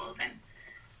love bubbles, and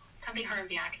something her and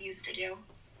Bianca used to do.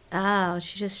 Oh,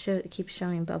 she just keeps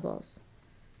showing bubbles.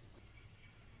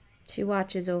 She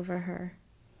watches over her.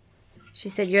 She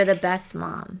said, you're the best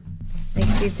mom. Like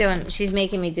she's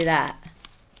making me do that.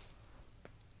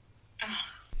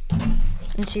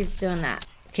 And she's doing that.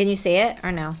 Can you say it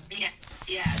or no? Yeah.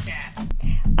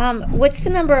 What's the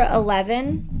number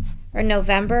 11 or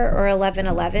November or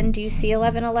 11/11? Do you see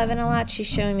 11/11 a lot? She's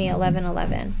showing me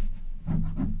 11/11.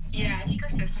 Yeah, I think her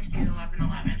sister sees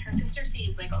 11/11. Her sister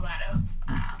sees like a lot of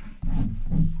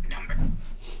numbers.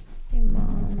 Hey,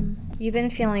 Mom. You've been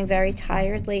feeling very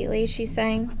tired lately, she's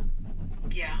saying?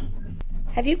 Yeah.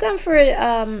 Have you gone for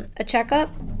a checkup?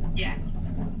 Yes.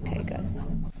 Okay, good.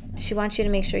 She wants you to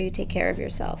make sure you take care of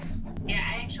yourself. Yeah,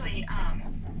 I actually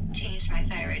changed my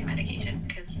thyroid medication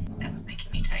because that was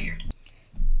making me tired.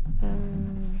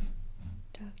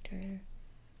 Doctor.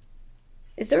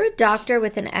 Is there a doctor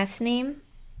with an S name?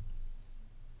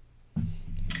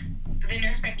 The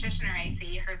nurse practitioner I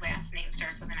see, her last name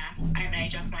starts with an S. I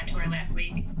just went to her last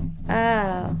week.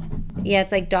 Oh. Yeah,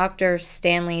 it's like Dr.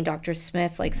 Stanley, Dr.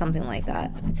 Smith, like something like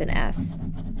that. It's an S.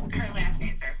 Her last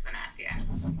name starts with an S, yeah.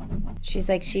 She's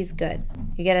like, she's good.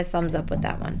 You get a thumbs up with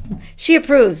that one. She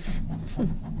approves.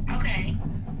 Okay.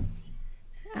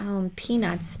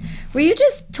 Peanuts. Were you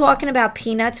just talking about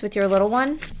peanuts with your little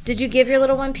one? Did you give your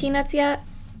little one peanuts yet?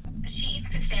 She eats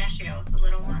pistachios, the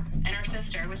little one. And her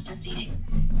sister was just eating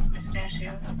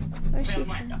pistachios.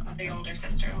 The older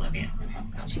sister, Olivia.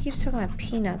 She keeps talking about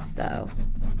peanuts, though.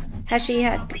 Has she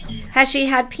had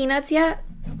peanuts yet?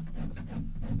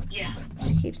 Yeah.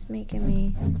 She keeps making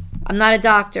me... I'm not a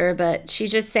doctor, but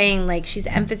she's just saying, like, she's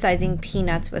emphasizing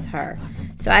peanuts with her.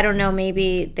 So I don't know,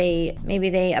 maybe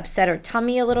they upset her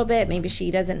tummy a little bit. Maybe she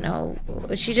doesn't know.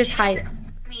 She just I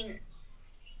mean,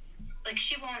 like,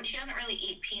 she doesn't really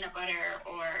eat peanut butter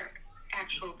or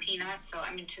actual peanuts. So,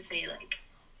 I mean, to say, like,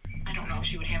 I don't know if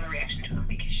she would have a reaction to them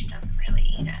because she doesn't really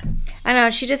eat it. I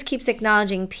know, she just keeps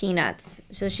acknowledging peanuts.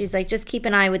 So she's like, just keep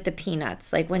an eye with the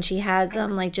peanuts. Like, when she has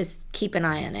them, like, just keep an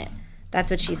eye on it. That's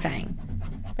what she's saying.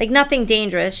 Like, nothing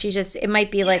dangerous. She's just, it might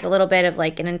be like a little bit of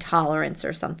like an intolerance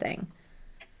or something.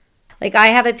 Like, I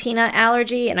have a peanut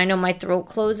allergy and I know my throat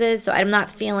closes, so I'm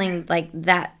not feeling like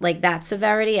that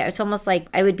severity. It's almost like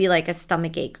I would be like a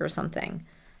stomach ache or something.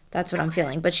 That's what I'm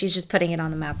feeling. But she's just putting it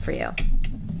on the map for you.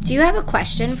 Do you have a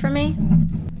question for me?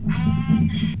 I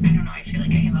don't know. I feel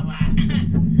like I have a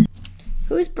lot.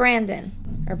 Who's Brandon?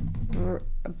 Or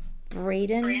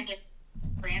Braden?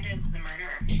 Brandon's the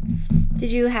murderer.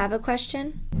 Did you have a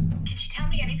question? Can you tell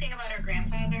me anything about her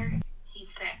grandfather? He's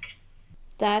sick.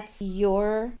 That's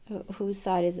your... Whose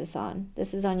side is this on?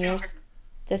 This is on yours?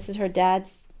 This is her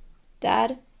dad's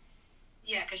dad?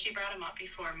 Yeah, because she brought him up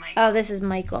before Michael. Oh, this is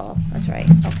Michael. That's right.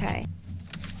 Okay.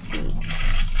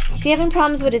 Is he having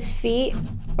problems with his feet?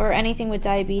 Or anything with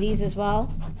diabetes as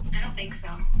well? I don't think so.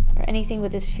 Or anything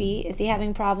with his feet? Is he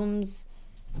having problems...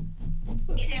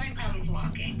 He's having problems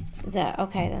walking.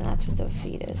 Okay, then that's what the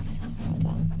feet is. Hold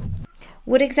on.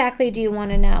 What exactly do you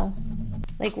want to know?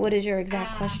 Like, what is your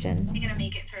exact question? Is he gonna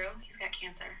make it through? He's got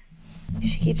cancer.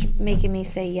 She keeps making me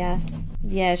say yes.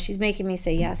 Yeah, she's making me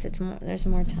say yes. There's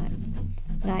more time.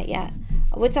 Not yet.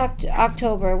 What's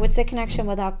October? What's the connection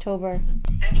with October?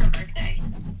 That's her birthday.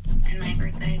 And my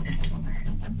birthday is October.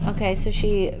 Okay, so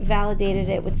she validated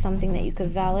it with something that you could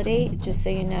validate, just so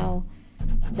you know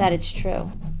that it's true.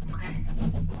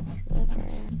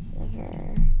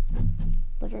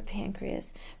 Liver,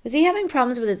 pancreas. Was he having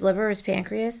problems with his liver or his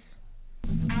pancreas?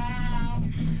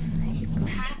 Possibly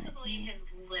his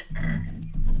liver.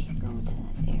 Keep going to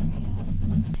that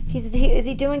area. Is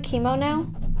he doing chemo now?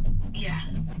 Yeah.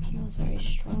 Chemo's very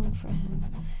strong for him.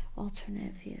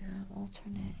 Alternate.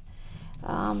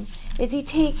 Has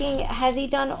he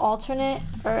done alternate,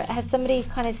 or has somebody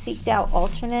kind of seeked out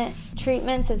alternate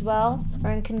treatments as well, or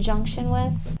in conjunction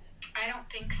with? I don't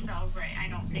think so, right? I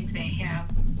don't think they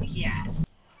have yet.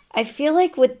 I feel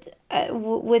like with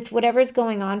whatever's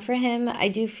going on for him, I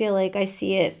do feel like I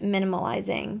see it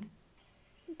minimalizing.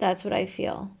 That's what I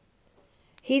feel.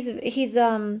 He's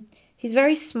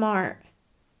very smart.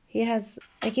 I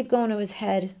keep going to his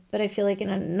head, but I feel like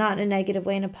not in a negative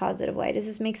way, in a positive way. Does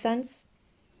this make sense?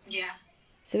 Yeah.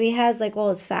 So he has like all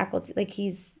his faculty, like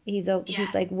he's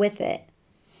like with it.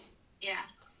 Yeah.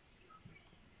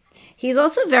 He's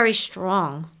also very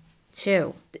strong,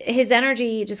 too. His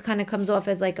energy just kind of comes off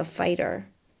as like a fighter.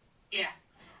 Yeah.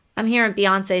 I'm hearing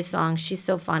Beyonce's song. She's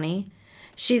so funny.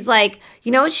 She's like,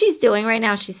 you know what she's doing right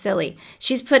now? She's silly.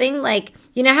 She's putting like,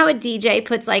 you know how a DJ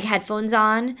puts like headphones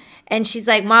on? And she's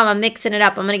like, Mom, I'm mixing it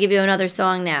up. I'm going to give you another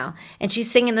song now. And she's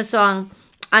singing the song,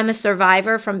 I'm a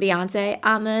Survivor from Beyonce.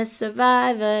 I'm a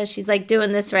survivor. She's like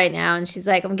doing this right now. And she's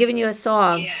like, I'm giving you a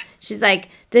song. Yeah. She's like,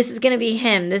 this is going to be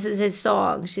him. This is his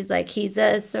song. She's like, he's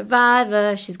a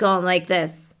survivor. She's going like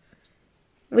this.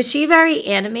 Was she very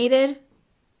animated?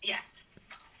 Yes.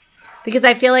 Because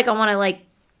I feel like I want to like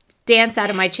dance out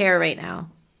of my chair right now.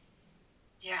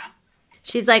 Yeah.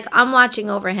 She's like, I'm watching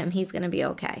over him. He's going to be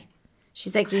okay.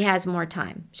 She's like, he has more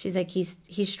time. She's like, he's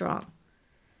strong.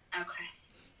 Okay.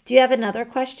 Do you have another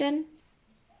question?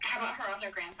 How about her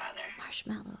other grandfather?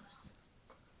 Marshmallows.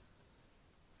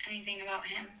 Anything about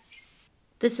him?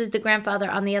 This is the grandfather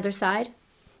on the other side?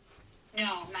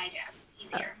 No, my dad.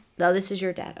 He's here. No, this is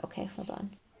your dad. Okay, hold on.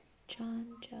 John,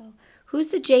 Joe. Who's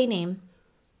the J name?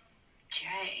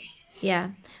 Jay.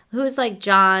 Yeah. Who's like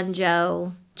John,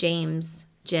 Joe, James,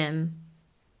 Jim,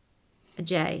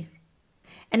 Jay.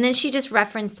 And then she just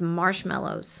referenced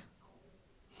marshmallows.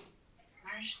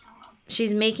 Marshmallows.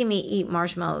 She's making me eat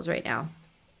marshmallows right now.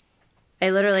 I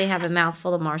literally have a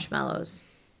mouthful of marshmallows.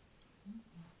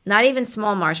 Not even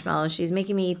small marshmallows. She's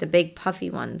making me eat the big puffy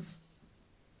ones.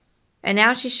 And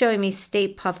now she's showing me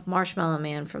Stay Puft Marshmallow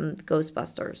Man from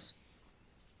Ghostbusters.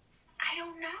 I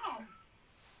don't know.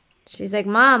 She's like,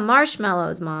 Mom,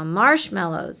 marshmallows, Mom,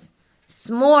 marshmallows.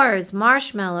 S'mores,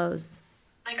 marshmallows.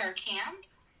 Like our camp?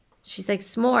 She's like,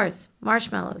 s'mores,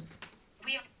 marshmallows.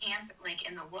 We have a camp, like,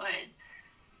 in the woods.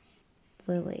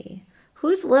 Lily.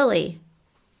 Who's Lily?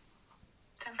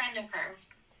 It's a friend of hers.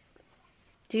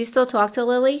 Do you still talk to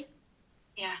Lily?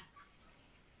 Yeah.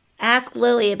 Ask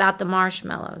Lily about the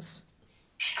marshmallows.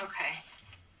 Okay.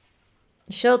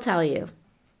 She'll tell you.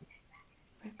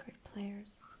 Record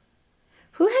players.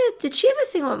 Did she have a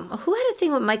thing with, who had a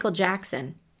thing with Michael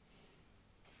Jackson?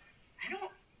 I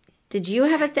don't. Did you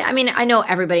have a thing? I mean, I know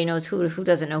everybody knows who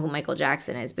doesn't know who Michael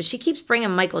Jackson is, but she keeps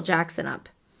bringing Michael Jackson up.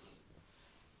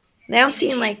 Now I'm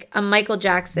seeing like a Michael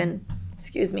Jackson,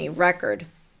 record.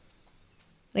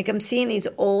 Like I'm seeing these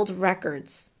old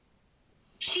records.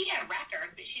 She had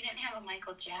records, but she didn't have a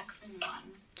Michael Jackson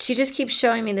one. She just keeps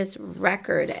showing me this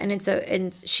record,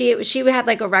 and she had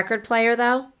like a record player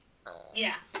though.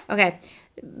 Yeah. Okay,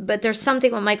 but there's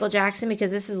something with Michael Jackson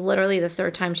because this is literally the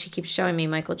third time she keeps showing me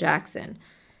Michael Jackson.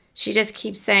 She just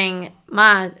keeps saying,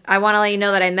 "Ma, I want to let you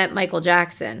know that I met Michael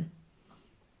Jackson."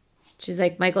 She's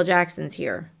like, "Michael Jackson's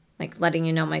here," like letting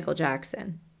you know Michael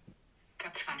Jackson.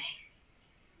 That's funny.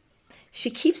 She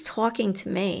keeps talking to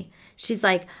me. She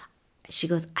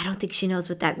goes, I don't think she knows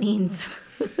what that means.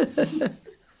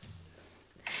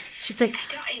 She's like,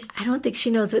 I don't think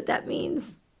she knows what that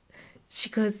means. She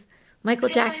goes, Michael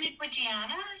Jackson. Does it have something to do with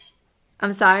Gianna?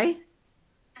 I'm sorry?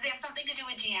 Does it have something to do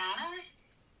with Gianna?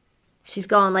 She's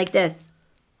going like this.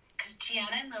 Because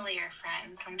Gianna and Lily are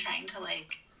friends. I'm trying to,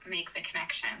 like, make the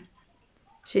connection.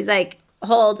 She's like,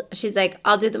 hold. She's like,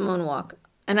 I'll do the moonwalk.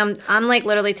 And I'm like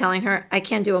literally telling her, I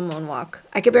can't do a moonwalk.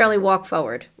 I could barely walk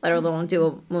forward, let alone do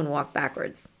a moonwalk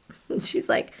backwards. She's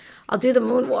like, I'll do the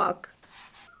moonwalk.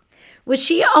 Was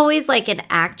she always like an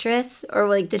actress? Or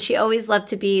like, did she always love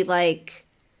to be like,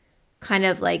 kind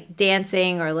of like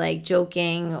dancing or like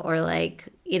joking or like,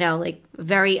 you know, like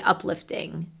very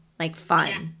uplifting, like fun?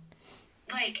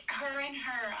 Yeah. Like her and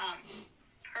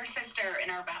her sister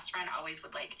and her best friend always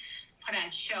would like put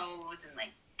on shows and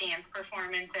like dance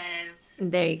performances.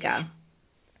 There you go.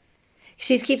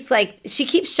 She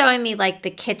keeps showing me like the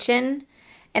kitchen,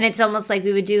 and it's almost like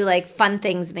we would do like fun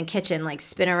things in the kitchen, like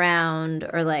spin around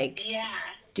or like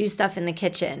do stuff in the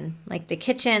kitchen, like the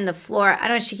kitchen, the floor. I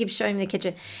don't know. She keeps showing me the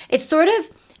kitchen. It's sort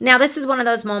of, now this is one of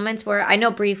those moments where I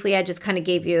know briefly I just kind of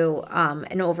gave you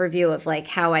an overview of like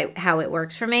how it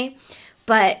works for me,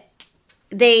 but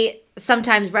they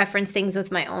sometimes reference things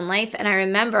with my own life. And I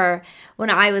remember when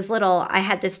I was little, I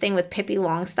had this thing with Pippi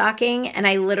Longstocking, and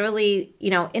I literally, you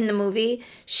know, in the movie,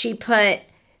 she put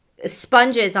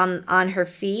sponges on her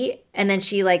feet, and then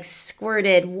she like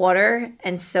squirted water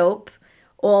and soap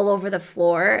all over the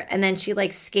floor, and then she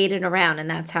like skated around, and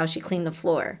that's how she cleaned the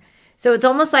floor. So it's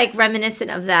almost like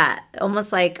reminiscent of that,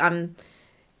 almost like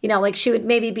you know, like she would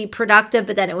maybe be productive,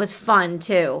 but then it was fun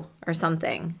too or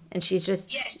something. And she's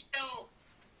just so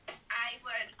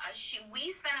we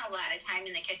spent a lot of time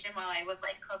in the kitchen while I was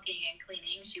like cooking and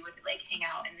cleaning. She would like hang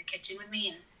out in the kitchen with me,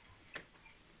 and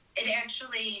it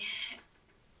actually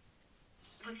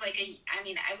was like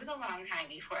it was a long time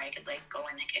before I could like go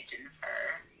in the kitchen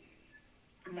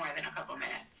for more than a couple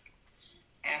minutes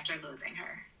after losing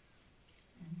her.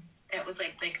 That was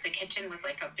like the kitchen was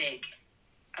like a big,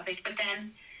 but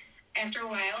then after a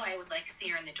while I would like see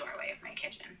her in the doorway of my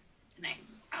kitchen, and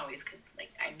I always could, like,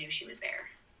 I knew she was there.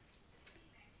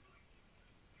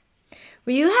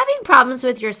 Were you having problems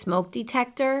with your smoke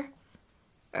detector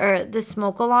or the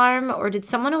smoke alarm, or did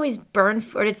someone always burn,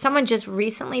 or did someone just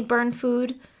recently burn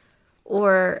food,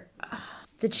 or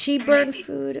did she burn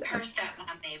food? Her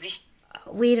stepmom, maybe.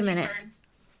 Wait a minute.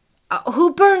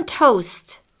 Who burned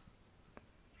toast?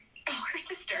 Oh, her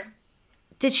sister.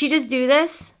 Did she just do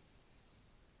this?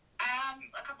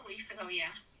 A couple weeks ago, yeah.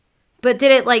 But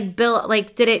did it like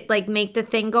did it like make the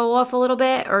thing go off a little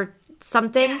bit or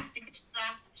something? Yes, because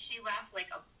she left like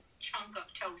a chunk of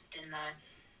toast in the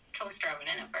toaster oven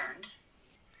and it burned.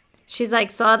 She's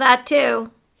like, saw that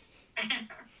too.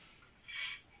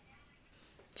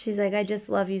 She's like, I just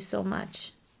love you so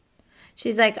much.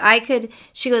 She's like,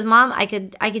 she goes, Mom, I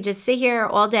could just sit here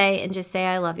all day and just say,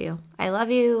 I love you. I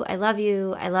love you. I love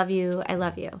you. I love you. I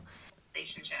love you.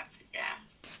 Relationship, yeah.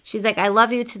 She's like, I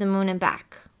love you to the moon and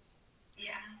back.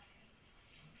 Yeah.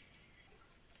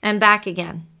 And back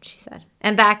again, she said.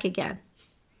 And back again.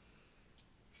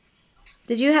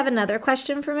 Did you have another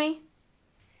question for me?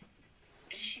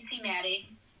 Did she see Maddie?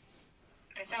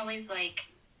 That's always like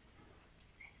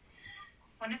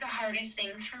one of the hardest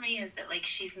things for me is that like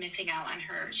she's missing out on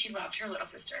her. She loved her little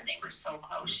sister and they were so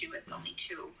close. She was only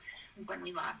 2 when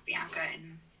we lost Bianca,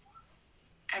 and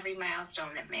every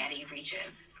milestone that Maddie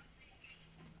reaches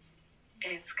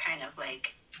is kind of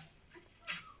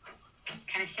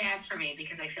sad for me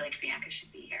because I feel like Bianca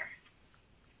should be here.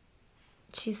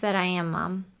 She said, I am,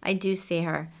 Mom. I do see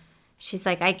her. She's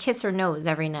like, I kiss her nose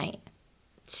every night.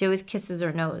 She always kisses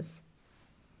her nose.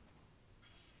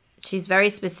 She's very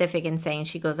specific in saying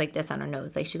she goes like this on her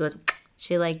nose. Like she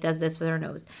does this with her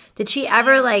nose. Did she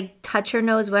ever like touch her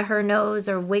nose with her nose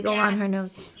or wiggle on her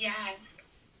nose? Yes.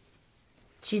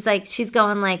 She's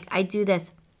going like, I do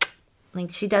this.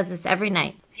 Like she does this every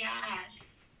night. Yes.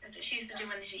 That's what she used to do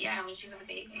when she was a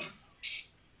baby.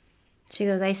 She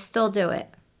goes, I still do it.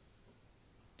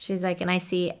 She's like, and I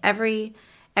see every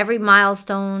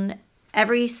milestone,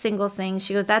 every single thing.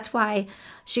 She goes, that's why,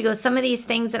 she goes, some of these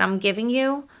things that I'm giving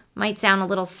you might sound a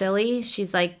little silly.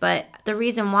 She's like, but the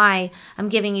reason why I'm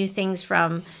giving you things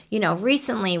from,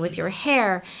 recently with your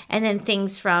hair, and then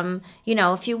things from,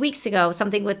 a few weeks ago,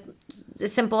 something with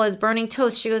as simple as burning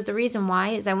toast. She goes, the reason why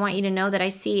is I want you to know that I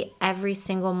see every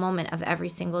single moment of every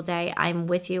single day. I'm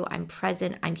with you. I'm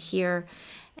present. I'm here.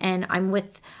 And I'm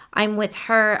with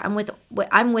her. I'm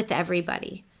with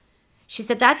everybody. She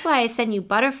said, that's why I send you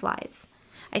butterflies.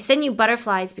 I send you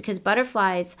butterflies because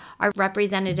butterflies are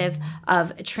representative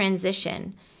of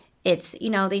transition. It's,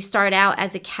 they start out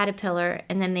as a caterpillar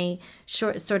and then they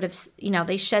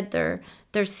they shed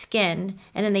their skin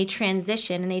and then they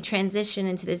transition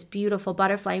into this beautiful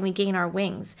butterfly and we gain our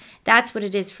wings. That's what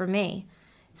it is for me.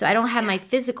 So I don't have my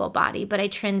physical body, but I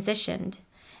transitioned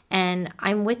and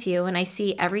I'm with you and I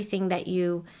see everything that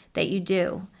you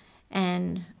do.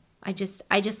 And I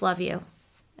just love you.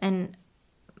 And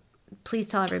please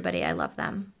tell everybody I love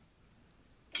them.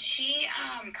 She,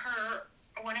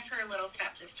 one of her little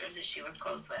stepsisters that she was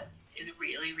close with is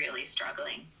really, really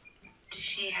struggling. Does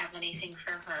she have anything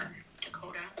for her,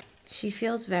 Dakota? She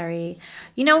feels very,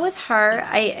 with her,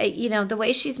 I the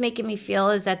way she's making me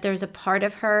feel is that there's a part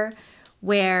of her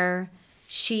where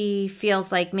she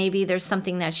feels like maybe there's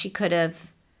something that she could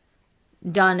have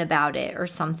done about it or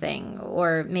something,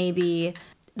 or maybe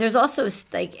there's also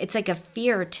it's like a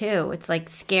fear too. It's like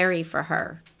scary for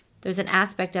her. There's an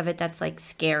aspect of it that's like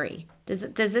scary.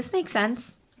 Does this make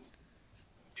sense?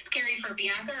 Scary for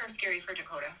Bianca or scary for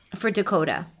Dakota? For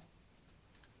Dakota.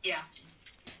 Yeah.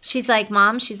 She's like,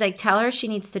 Mom, tell her she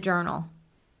needs to journal.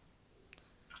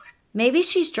 Maybe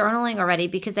she's journaling already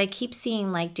because I keep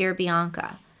seeing like, Dear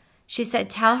Bianca. She said,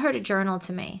 tell her to journal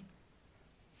to me.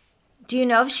 Do you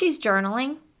know if she's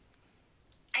journaling?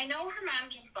 I know her mom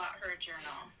just bought her a journal.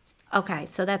 Okay,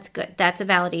 so that's good. That's a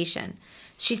validation.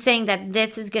 She's saying that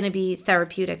this is going to be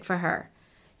therapeutic for her.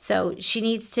 So she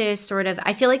needs to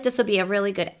I feel like this will be a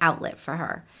really good outlet for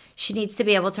her. She needs to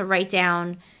be able to write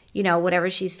down, whatever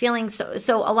she's feeling.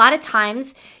 So a lot of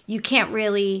times you can't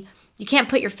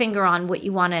put your finger on what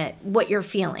you're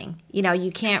feeling.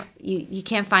 You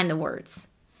can't find the words.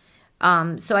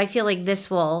 So I feel like this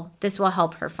will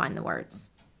help her find the words.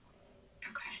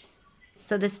 Okay.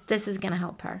 So this is going to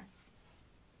help her.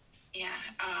 Yeah.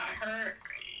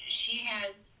 She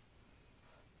has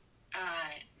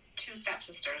 2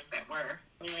 stepsisters that were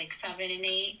like 7 and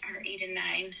 8 or 8 and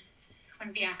 9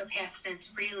 when Bianca passed, and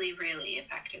it's really, really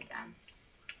affected them.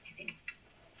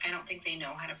 I don't think they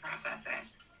know how to process it.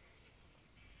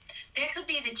 That could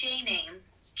be the J name.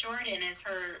 Jordan is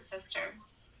her sister.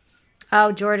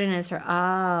 Oh, Jordan is her.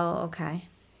 Oh, okay.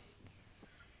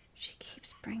 She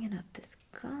keeps bringing up this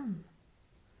gum.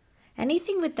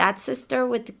 Anything with that sister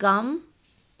with the gum,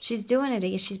 she's doing it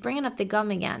again. She's bringing up the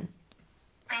gum again.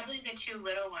 Probably the 2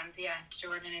 little ones, yeah,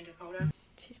 Jordan and Dakota.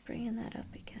 She's bringing that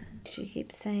up again. She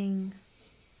keeps saying...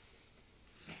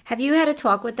 Have you had a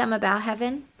talk with them about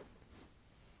heaven?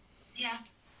 Yeah.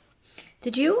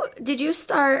 Did you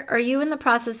start... Are you in the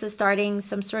process of starting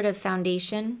some sort of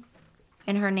foundation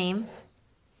in her name?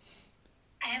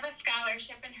 I have a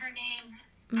scholarship in her name.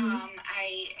 Mm-hmm.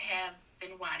 I have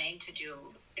been wanting to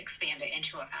expand it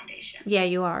into a foundation. Yeah,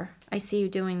 you are. I see you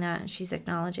doing that, and she's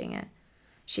acknowledging it.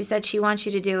 She said she wants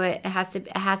you to do it. It has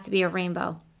to be a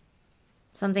rainbow.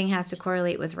 Something has to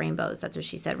correlate with rainbows. That's what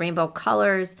she said. Rainbow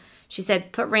colors. She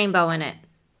said put rainbow in it.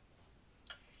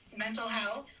 Mental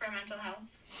health.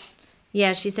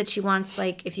 Yeah, she said she wants,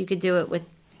 like, if you could do it with,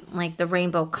 like, the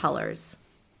rainbow colors.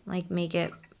 Like, make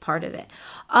it part of it.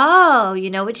 Oh, you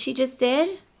know what she just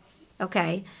did?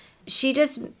 Okay. She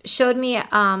just showed me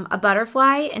a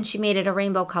butterfly, and she made it a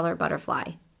rainbow color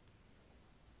butterfly.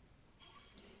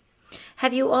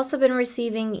 Have you also been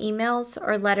receiving emails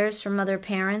or letters from other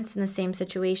parents in the same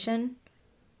situation?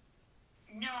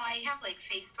 No, I have like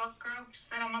Facebook groups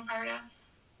that I'm a part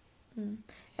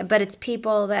of. But it's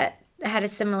people that had a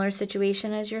similar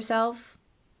situation as yourself?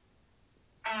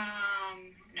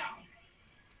 No.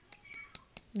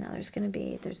 No,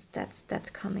 that's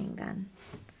coming then.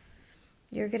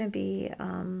 You're going to be,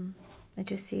 I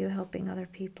just see you helping other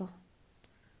people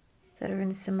that are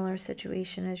in a similar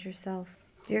situation as yourself.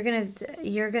 You're going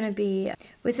to be,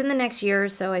 within the next year or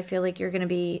so, I feel like you're going to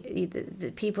be,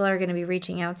 the people are going to be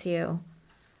reaching out to you.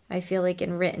 I feel like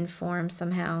in written form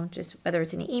somehow, just whether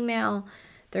it's an email,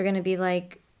 they're going to be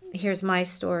like, here's my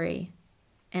story.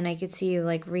 And I could see you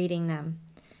like reading them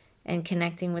and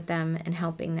connecting with them and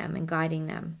helping them and guiding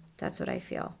them. That's what I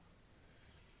feel.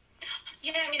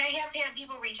 Yeah, I mean, I have had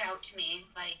people reach out to me,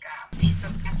 like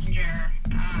Facebook Messenger,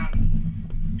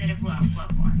 that have lost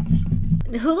loved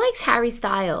ones. Who likes Harry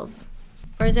Styles?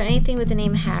 Or is there anything with the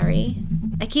name Harry?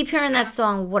 I keep hearing that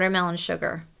song, Watermelon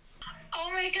Sugar. Oh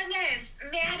my goodness,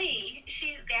 Maddie.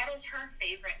 That is her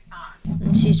favorite song.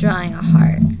 And she's drawing a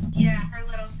heart. Yeah, her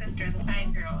little sister, the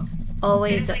 5-year-old.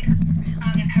 Always. It's like her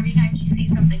song, and every time she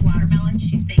sees something watermelon,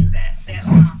 she sings it. That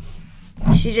song.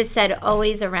 She just said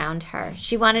always around her.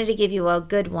 She wanted to give you a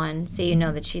good one so you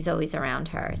know that she's always around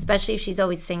her, especially if she's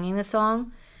always singing the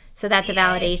song. So that's a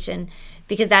validation,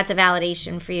 because that's a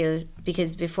validation for you,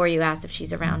 because before you asked if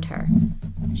she's around her.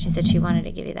 She said she wanted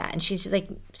to give you that. And she's just like,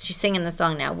 she's singing the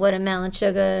song now. Watermelon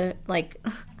Sugar. Like,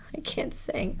 I can't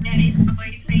sing. Maddie's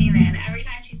always saying that. And every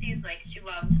time she sees, like, she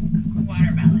loves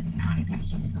watermelon. Anytime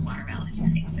she sees a watermelon, she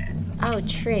sings it. Oh,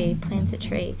 tree. Plants a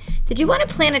tree. Did you want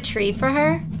to plant a tree for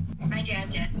her? My dad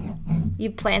did.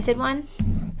 You planted one?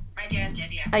 My dad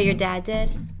did, yeah. Oh, your dad did?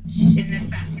 In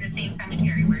the same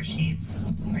cemetery where she is.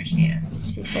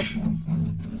 She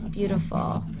said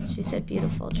beautiful. She said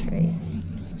beautiful tree.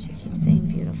 She keeps saying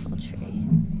beautiful tree.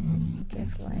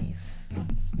 Give life.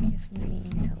 Give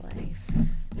meaning to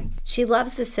life. She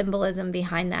loves the symbolism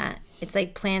behind that. It's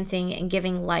like planting and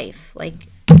giving life, like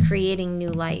creating new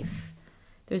life.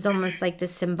 There's almost like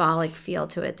this symbolic feel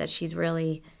to it that she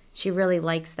really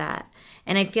likes that.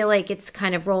 And I feel like it's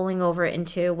kind of rolling over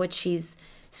into what she's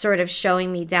sort of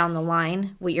showing me down the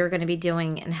line, what you're going to be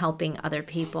doing and helping other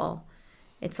people.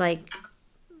 It's like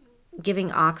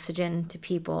giving oxygen to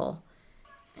people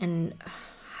and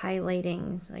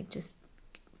highlighting, like just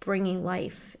bringing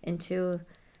life into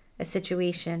a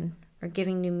situation or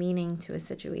giving new meaning to a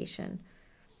situation.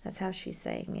 That's how she's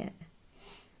saying it.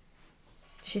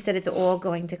 She said it's all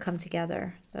going to come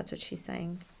together. That's what she's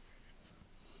saying.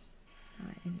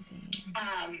 Not in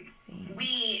vain.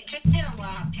 We just had a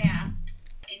law passed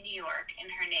in New York in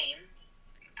her name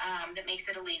that makes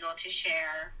it illegal to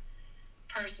share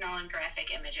personal and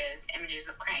graphic images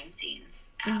of crime scenes.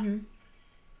 And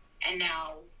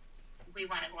now we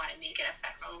want to go on and make it a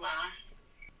federal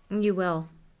law. You will.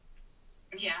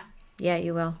 Yeah. Yeah,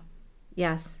 you will.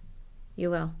 Yes, you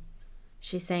will.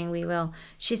 She's saying we will.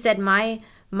 She said my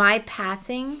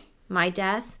passing, my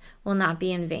death will not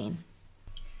be in vain.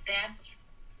 That's,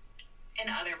 in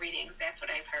other readings, that's what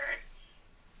I've heard.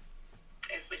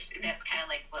 That's kind of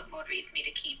like what motivates me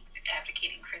to keep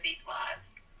advocating for these laws.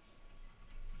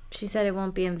 She said it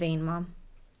won't be in vain, Mom.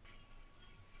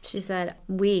 She said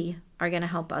we are going to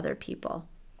help other people.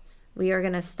 We are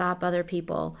going to stop other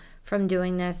people from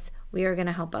doing this. We are going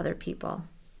to help other people.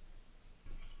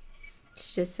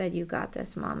 She just said, you got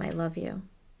this, Mom. I love you.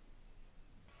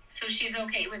 So she's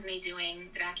okay with me doing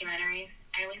the documentaries?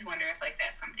 I always wonder if like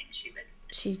that's something she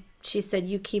would. She said,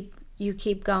 you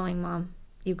keep going, Mom.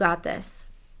 You got this.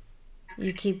 Okay.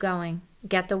 You keep going.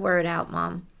 Get the word out,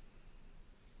 Mom.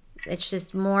 It's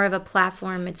just more of a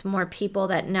platform. It's more people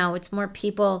that know. It's more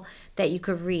people that you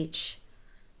could reach.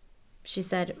 She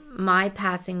said, my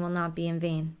passing will not be in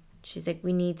vain. She's like,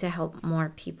 we need to help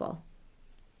more people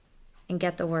and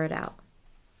get the word out.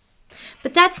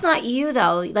 But that's not you,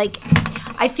 though. Like,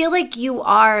 I feel like you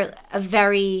are a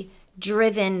very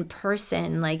driven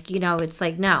person. Like, you know, it's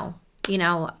like, no, you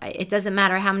know, it doesn't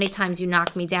matter how many times you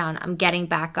knock me down. I'm getting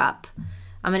back up.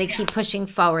 I'm going to keep pushing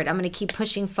forward. I'm going to keep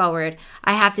pushing forward.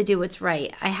 I have to do what's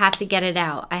right. I have to get it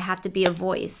out. I have to be a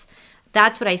voice.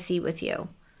 That's what I see with you.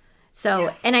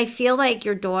 So, and I feel like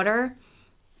your daughter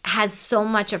has so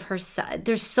much of her,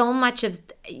 there's so much of,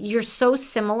 you're so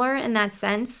similar in that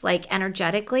sense, like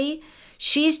energetically.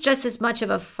 She's just as much of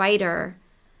a fighter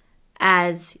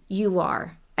as you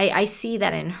are. I see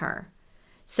that in her.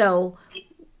 So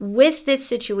with this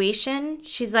situation,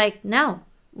 she's like, no,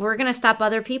 we're going to stop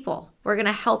other people. We're going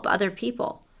to help other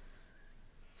people.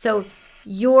 So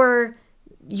you're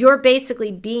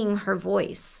basically being her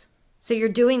voice. So you're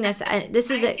doing this, and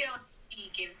this is it. I feel like she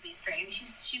gives me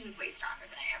strength. She was way stronger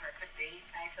than I ever could be.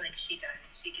 I feel like she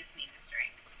does. She gives me the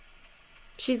strength.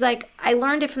 She's like, I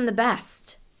learned it from the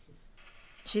best.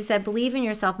 She said, believe in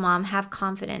yourself, Mom. Have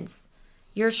confidence.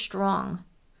 You're strong.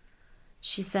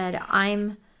 She said,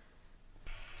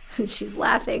 she's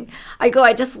laughing. I go,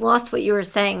 I just lost what you were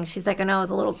saying. She's like, I know, it was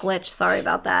a little glitch. Sorry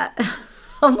about that.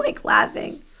 I'm like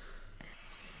laughing.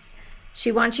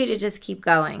 She wants you to just keep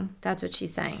going. That's what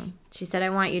she's saying. She said, I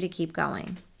want you to keep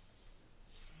going.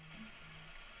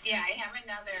 Yeah, I have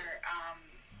another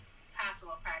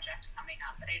possible project coming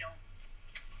up, but I don't.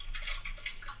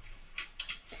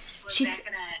 Was that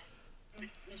going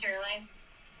to materialize?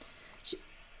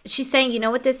 She's saying, you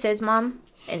know what this is, Mom?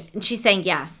 And she's saying,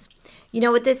 yes. You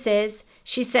know what this is?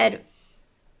 She said,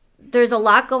 there's a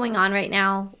lot going on right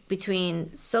now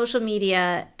between social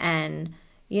media and,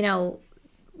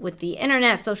 with the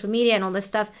internet, social media and all this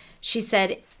stuff. She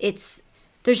said,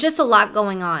 there's just a lot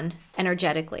going on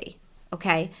energetically,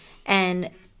 okay? And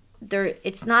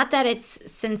it's not that it's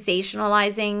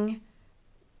sensationalizing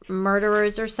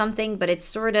murderers or something, but it's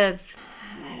sort of,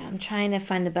 I'm trying to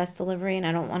find the best delivery and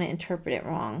I don't want to interpret it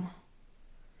wrong.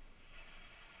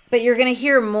 But you're going to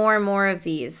hear more and more of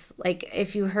these. Like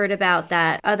if you heard about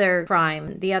that other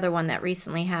crime, the other one that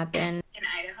recently happened. In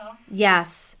Idaho?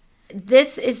 Yes.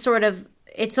 This is sort of,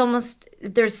 it's almost,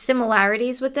 there's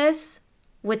similarities with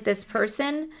this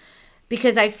person,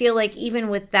 because I feel like even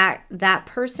with that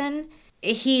person,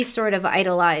 he sort of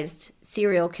idolized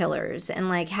serial killers and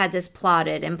like had this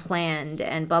plotted and planned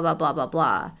and blah, blah, blah, blah,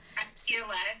 blah. I see a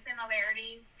lot of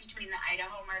similarities between the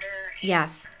Idaho murder and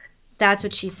yes, that's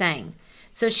what she's saying.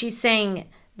 So she's saying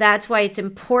that's why it's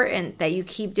important that you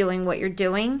keep doing what you're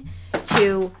doing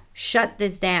to shut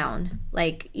this down.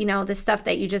 Like, the stuff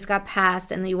that you just got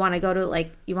passed and you want to go to,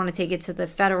 like, you want to take it to the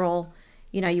federal,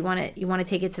 you want to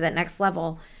take it to that next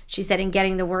level. She said, in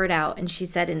getting the word out. And she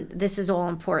said, and this is all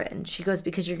important. She goes,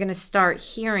 because you're going to start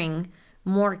hearing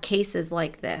more cases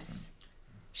like this.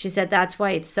 She said, that's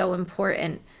why it's so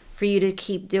important for you to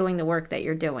keep doing the work that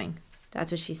you're doing.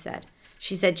 That's what she said.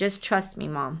 She said, just trust me,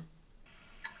 Mom.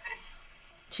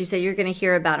 She said, you're going to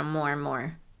hear about him more and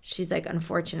more. She's like,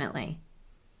 unfortunately.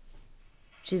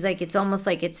 She's like, it's almost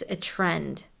like it's a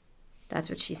trend. That's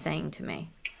what she's saying to me.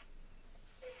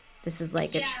 This is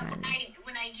like a trend.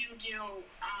 When I do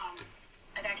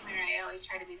a documentary, I always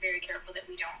try to be very careful that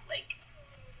we don't, I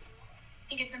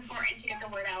think it's important to get the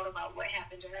word out about what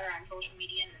happened to her on social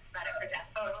media and the spread of her death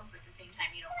photos, but at the same time,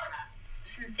 you don't want to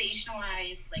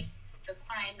sensationalize, the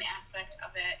crime aspect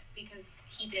of it, because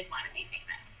he did want to be famous.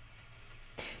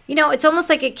 It's almost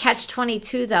like a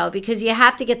catch-22, though, because you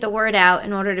have to get the word out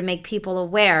in order to make people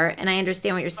aware, and I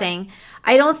understand what you're saying.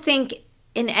 I don't think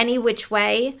in any which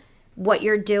way what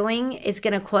you're doing is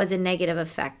going to cause a negative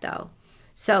effect, though.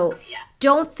 So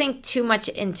don't think too much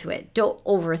into it. Don't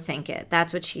overthink it.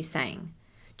 That's what she's saying.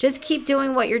 Just keep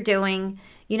doing what you're doing.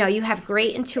 You have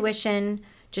great intuition.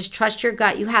 Just trust your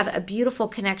gut. You have a beautiful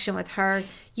connection with her.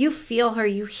 You feel her.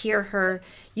 You hear her.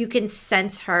 You can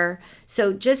sense her.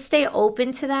 So just stay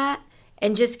open to that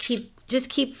and just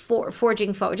keep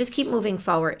forging forward. Just keep moving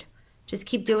forward. Just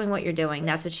keep doing what you're doing.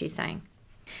 That's what she's saying.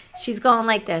 She's going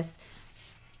like this.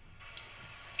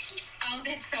 Oh,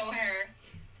 that's so her.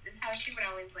 That's how she would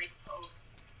always pose.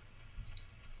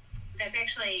 That's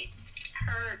actually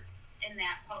her in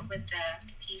that pose with the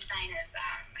peace sign is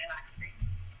my lock screen.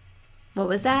 What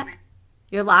was that?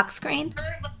 Your lock screen?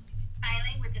 Her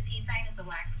smiling with the peace sign is the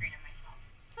lock screen on my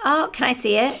phone. Oh, can I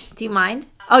see it? Do you mind?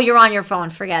 Oh, you're on your phone.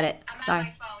 Forget it. I'm Sorry. on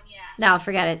my phone, yeah. No,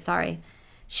 forget it. Sorry.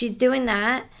 She's doing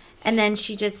that. And then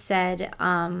she just said,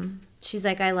 she's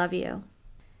like, I love you.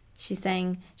 She's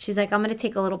like, I'm going to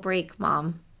take a little break,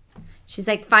 Mom. She's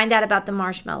like, find out about the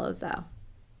marshmallows, though. Okay.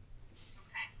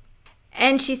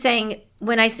 And she's saying,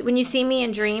 when you see me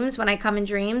in dreams, when I come in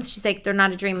dreams, she's like, they're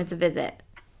not a dream, it's a visit.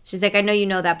 She's like, I know you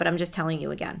know that, but I'm just telling you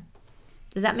again.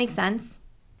 Does that make sense?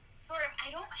 Sort of.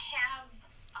 I don't have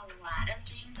a lot of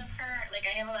dreams of her.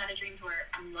 I have a lot of dreams where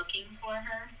I'm looking for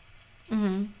her.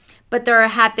 Mm-hmm. But there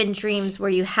have been dreams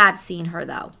where you have seen her,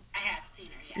 though. I have seen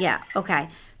her, Yeah, okay.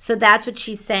 So that's what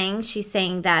she's saying. She's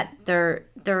saying that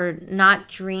they're not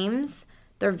dreams,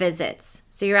 they're visits.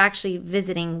 So you're actually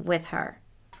visiting with her.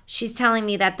 She's telling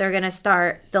me that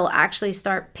they'll actually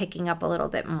start picking up a little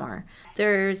bit more.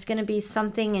 There's going to be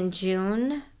something in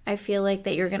June, I feel like,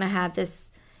 that you're going to have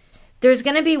this. There's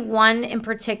going to be one in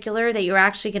particular that you're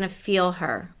actually going to feel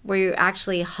her, where you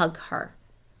actually hug her.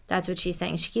 That's what she's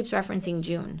saying. She keeps referencing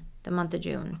June, the month of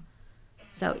June.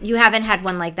 So you haven't had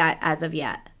one like that as of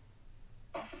yet?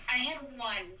 I had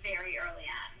one very early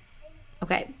on.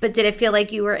 Okay. But did it feel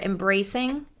like you were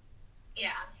embracing?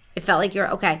 Yeah. It felt like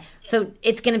you're, okay. So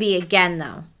it's going to be again,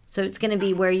 though. So it's going to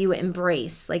be where you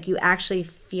embrace, like you actually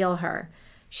feel her.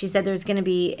 She said it's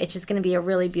just going to be a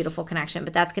really beautiful connection,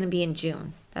 but that's going to be in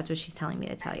June. That's what she's telling me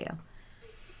to tell you.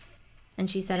 And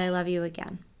she said, I love you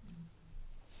again.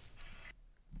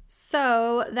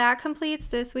 So that completes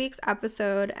this week's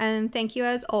episode, and thank you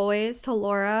as always to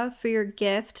Laura for your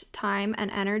gift, time,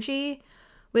 and energy.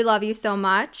 We love you so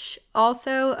much.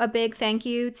 Also, a big thank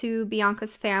you to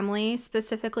Bianca's family,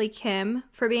 specifically Kim,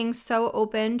 for being so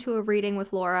open to a reading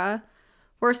with Laura.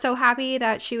 We're so happy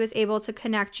that she was able to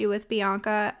connect you with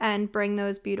Bianca and bring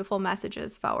those beautiful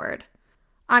messages forward.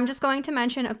 I'm just going to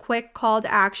mention a quick call to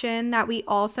action that we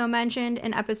also mentioned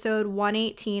in episode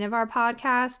 118 of our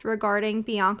podcast regarding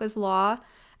Bianca's Law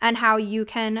and how you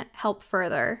can help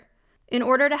further. In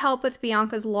order to help with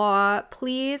Bianca's Law,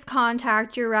 please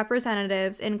contact your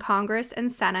representatives in Congress and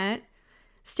Senate.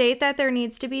 State that there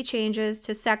needs to be changes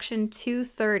to Section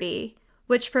 230,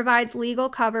 which provides legal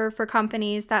cover for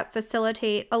companies that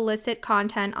facilitate illicit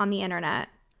content on the internet.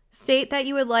 State that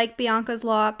you would like Bianca's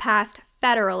Law passed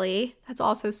federally. That's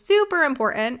also super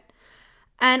important.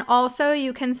 And also,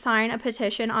 you can sign a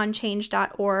petition on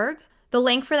change.org. The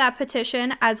link for that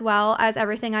petition, as well as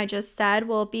everything I just said,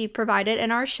 will be provided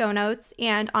in our show notes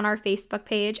and on our Facebook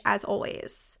page, as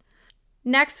always.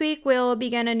 Next week, we'll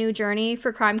begin a new journey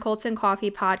for Crime Cults and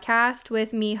Coffee podcast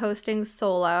with me hosting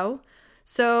solo.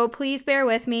 So please bear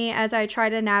with me as I try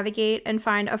to navigate and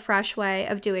find a fresh way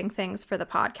of doing things for the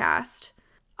podcast.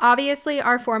 Obviously,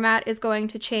 our format is going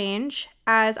to change,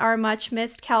 as our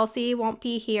much-missed Kelsey won't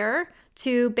be here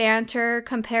to banter,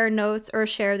 compare notes, or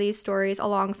share these stories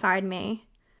alongside me.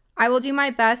 I will do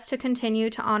my best to continue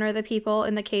to honor the people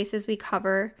in the cases we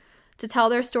cover, to tell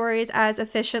their stories as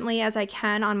efficiently as I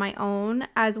can on my own,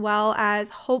 as well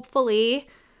as, hopefully,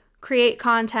 create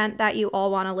content that you all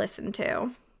want to listen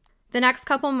to. The next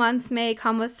couple months may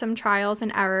come with some trials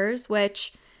and errors,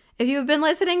 which, if you've been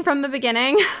listening from the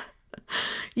beginning,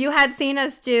 you had seen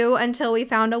us do until we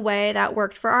found a way that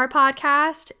worked for our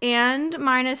podcast, and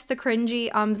minus the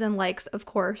cringy ums and likes, of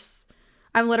course.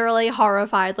 I'm literally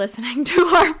horrified listening to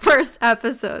our first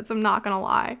episodes, I'm not gonna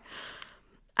lie.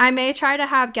 I may try to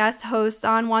have guest hosts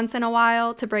on once in a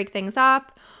while to break things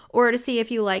up, or to see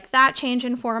if you like that change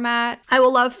in format. I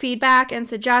will love feedback and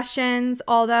suggestions,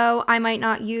 although I might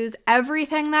not use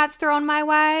everything that's thrown my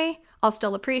way. I'll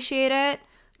still appreciate it.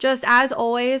 Just as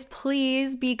always,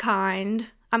 please be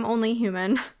kind. I'm only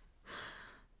human.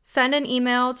 Send an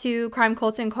email to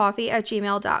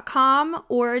crimecultsandcoffee@gmail.com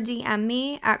or DM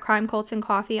me at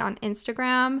crimecultsandcoffee on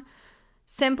Instagram.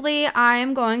 Simply, I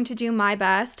am going to do my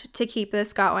best to keep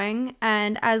this going,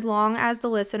 and as long as the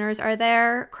listeners are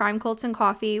there, Crime Cults and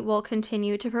Coffee will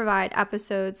continue to provide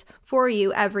episodes for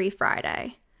you every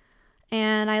Friday.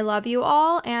 And I love you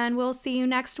all, and we'll see you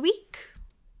next week.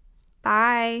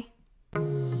 Bye.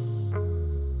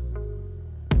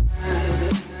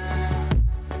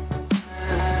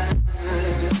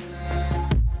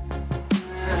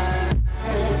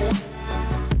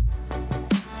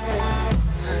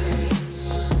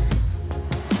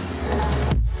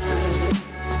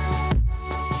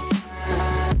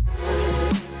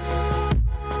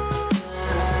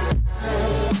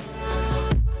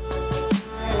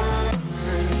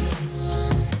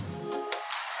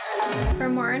 For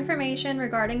more information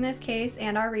regarding this case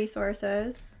and our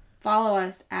resources, follow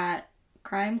us at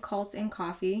Crime Cults and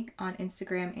Coffee on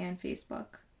Instagram and Facebook.